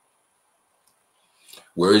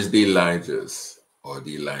 Where is the Elijahs or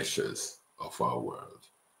the Elishas of our world?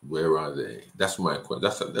 Where are they? That's my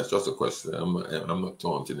question. That's just a question. I'm not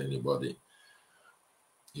taunting anybody.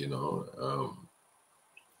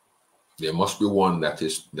 There must be one that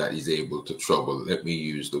is able to trouble. Let me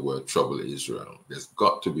use the word trouble Israel. There's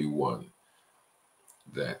got to be one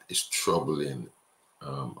that is troubling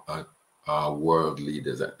our world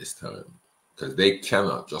leaders at this time, because they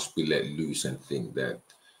cannot just be let loose and think that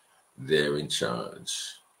they're in charge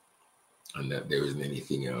and that there isn't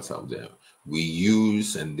anything else out there. We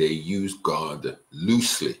use and they use God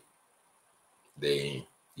loosely. They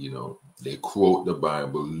They quote the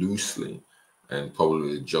Bible loosely and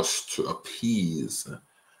probably just to appease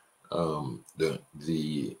the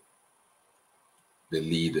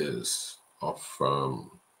leaders of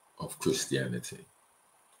Christianity.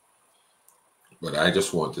 But I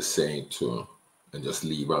just want to say and just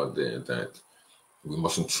leave out there that we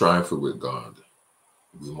mustn't trifle with God.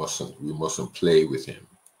 We mustn't play with him.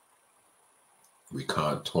 We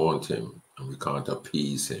can't taunt him and we can't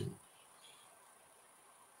appease him.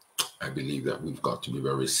 I believe that we've got to be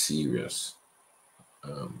very serious.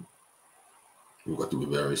 We've got to be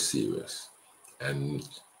very serious. And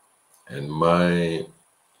my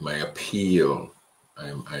appeal,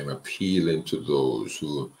 I'm appealing to those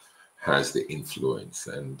who has the influence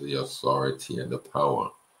and the authority and the power.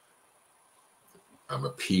 I'm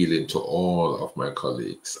appealing to all of my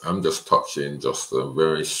colleagues. I'm just touching just a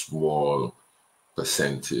very small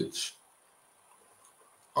percentage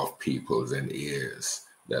of peoples and ears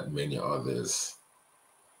that many others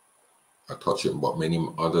are touching, but many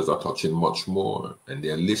others are touching much more, and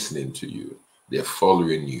they're listening to you, they're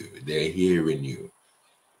following you, they're hearing you.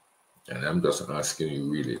 And I'm just asking you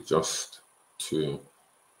really just to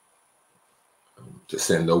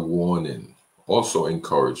send a warning, also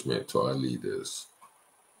encouragement to our leaders,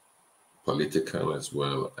 political as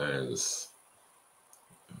well as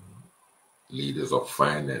leaders of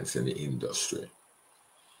finance and the industry,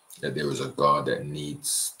 that there is a God that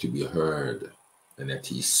needs to be heard and that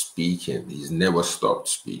he's speaking. He's never stopped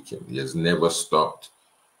speaking. He has never stopped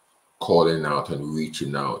calling out and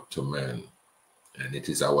reaching out to man. And it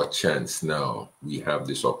is our chance now. We have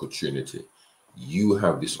this opportunity. You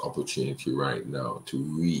have this opportunity right now to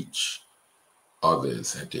reach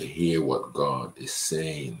others and to hear what God is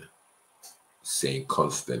saying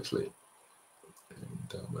constantly.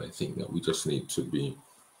 And I think that we just need to be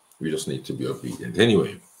obedient.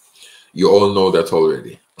 Anyway, you all know that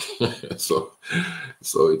already. so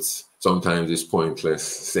it's sometimes pointless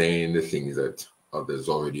saying the things that others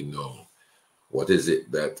already know. What is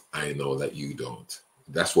it that I know that you don't?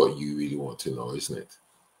 That's what you really want to know, isn't it?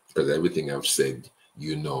 Because everything I've said,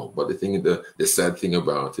 you know. But the sad thing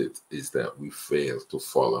about it is that we fail to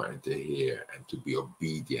follow and to hear and to be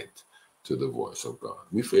obedient to the voice of God.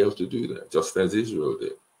 We fail to do that, just as Israel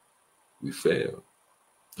did. We fail.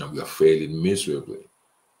 And we are failing miserably.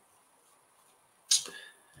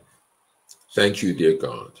 Thank you, dear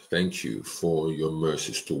God. Thank you for your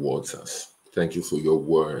mercies towards us. Thank you for your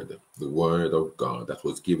word, the word of God that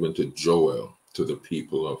was given to Joel, to the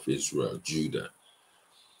people of Israel, Judah.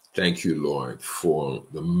 Thank you, Lord, for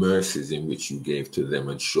the mercies in which you gave to them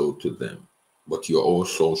and showed to them. But you're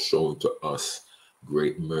also showing to us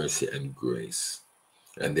great mercy and grace.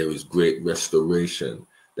 And there is great restoration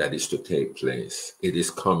that is to take place. It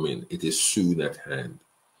is coming. It is soon at hand.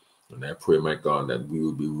 And I pray, my God, that we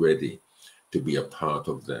will be ready to be a part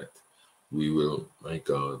of that. We will, my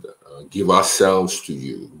God, give ourselves to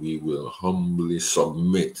you. We will humbly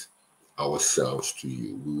submit ourselves to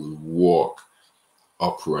you. We will walk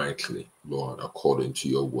uprightly, Lord, according to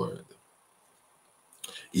your word.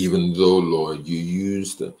 Even though, Lord, you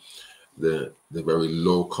used the very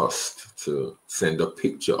locust to send a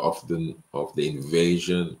picture of the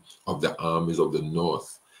invasion of the armies of the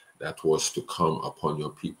north that was to come upon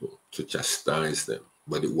your people, to chastise them,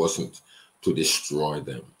 but it wasn't to destroy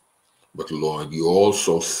them. But Lord, you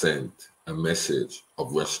also sent a message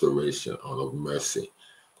of restoration and of mercy,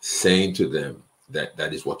 saying to them that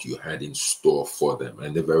that is what you had in store for them,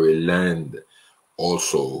 and the very land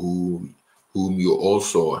also whom you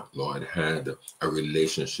also, Lord, had a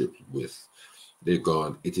relationship with. Dear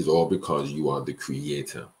God, it is all because you are the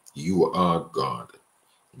creator. You are God.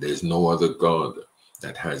 There's no other God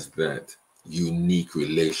that has that unique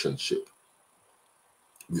relationship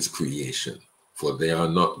with creation, for they are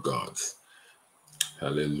not gods.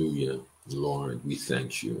 Hallelujah. Lord, we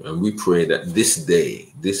thank you. And we pray that this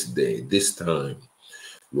day, this time,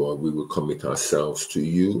 Lord, we will commit ourselves to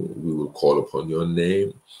you. We will call upon your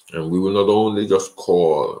name. And we will not only just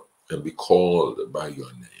call and be called by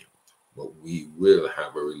your name, but we will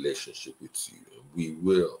have a relationship with you. And we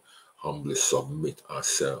will humbly submit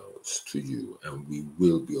ourselves to you. And we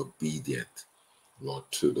will be obedient, Lord,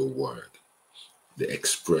 to the word, the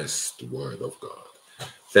expressed word of God.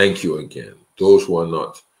 Thank you again. Those who are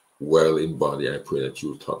not well in body, I pray that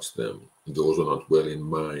you'll touch them. Those who are not well in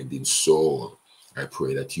mind, in soul, I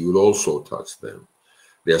pray that you'll also touch them.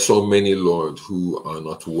 There are so many, Lord, who are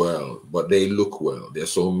not well, but they look well. There are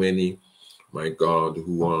so many, my God,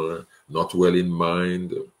 who are not well in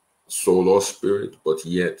mind, soul or spirit, but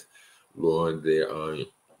yet, Lord, they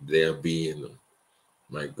are being,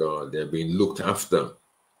 my God, they're being looked after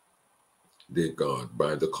dear God,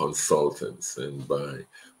 by the consultants and by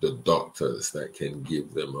the doctors that can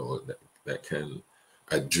give them, or that can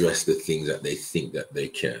address the things that they think that they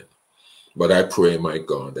can. But I pray, my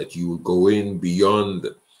God, that you will go in beyond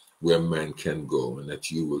where man can go, and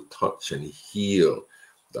that you will touch and heal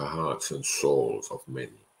the hearts and souls of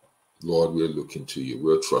many. Lord, we're looking to you.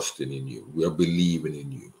 We're trusting in you. We're believing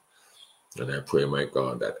in you. And I pray, my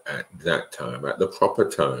God, that at that time, at the proper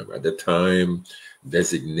time, at the time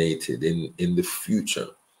designated in the future,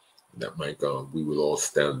 that, my God, we will all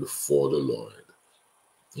stand before the Lord,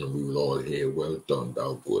 and we will all hear, well done,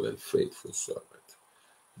 thou good and faithful servant.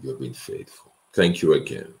 You have been faithful. Thank you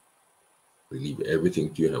again. We leave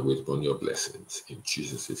everything to you and wait upon your blessings. In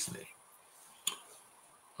Jesus' name.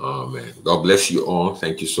 Amen. God bless you all.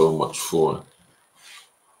 Thank you so much for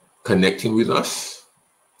connecting with us.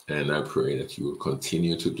 And I pray that you will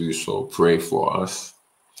continue to do so. Pray for us.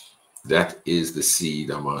 That is the seed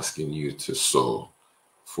I'm asking you to sow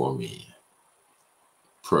for me.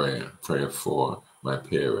 Prayer for my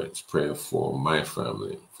parents, prayer for my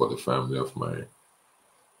family, for the family of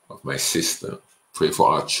my sister. Pray for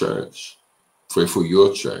our church. Pray for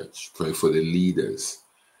your church. Pray for the leaders.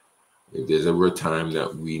 If there's ever a time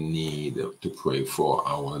that we need to pray for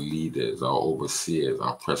our leaders, our overseers,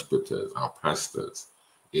 our presbyters, our pastors,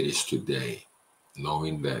 it is today,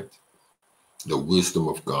 knowing that the wisdom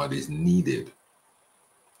of God is needed.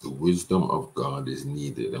 The wisdom of God is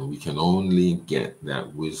needed, and we can only get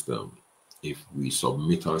that wisdom if we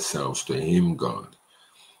submit ourselves to Him, God.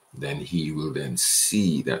 Then He will then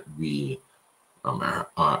see that we are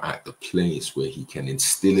at the place where He can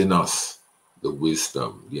instill in us the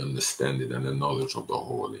wisdom, the understanding, and the knowledge of the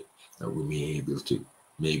Holy, that we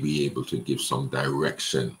may be able to give some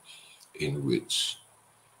direction in which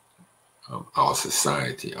our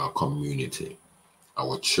society, our community,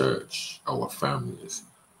 our church, our families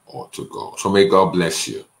ought to go. So may God bless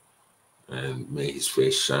you, and may His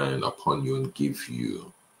face shine upon you and give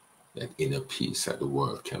you that inner peace that the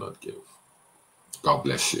world cannot give. God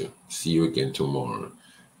bless you. See you again tomorrow,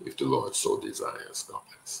 if the Lord so desires. God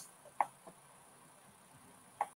bless.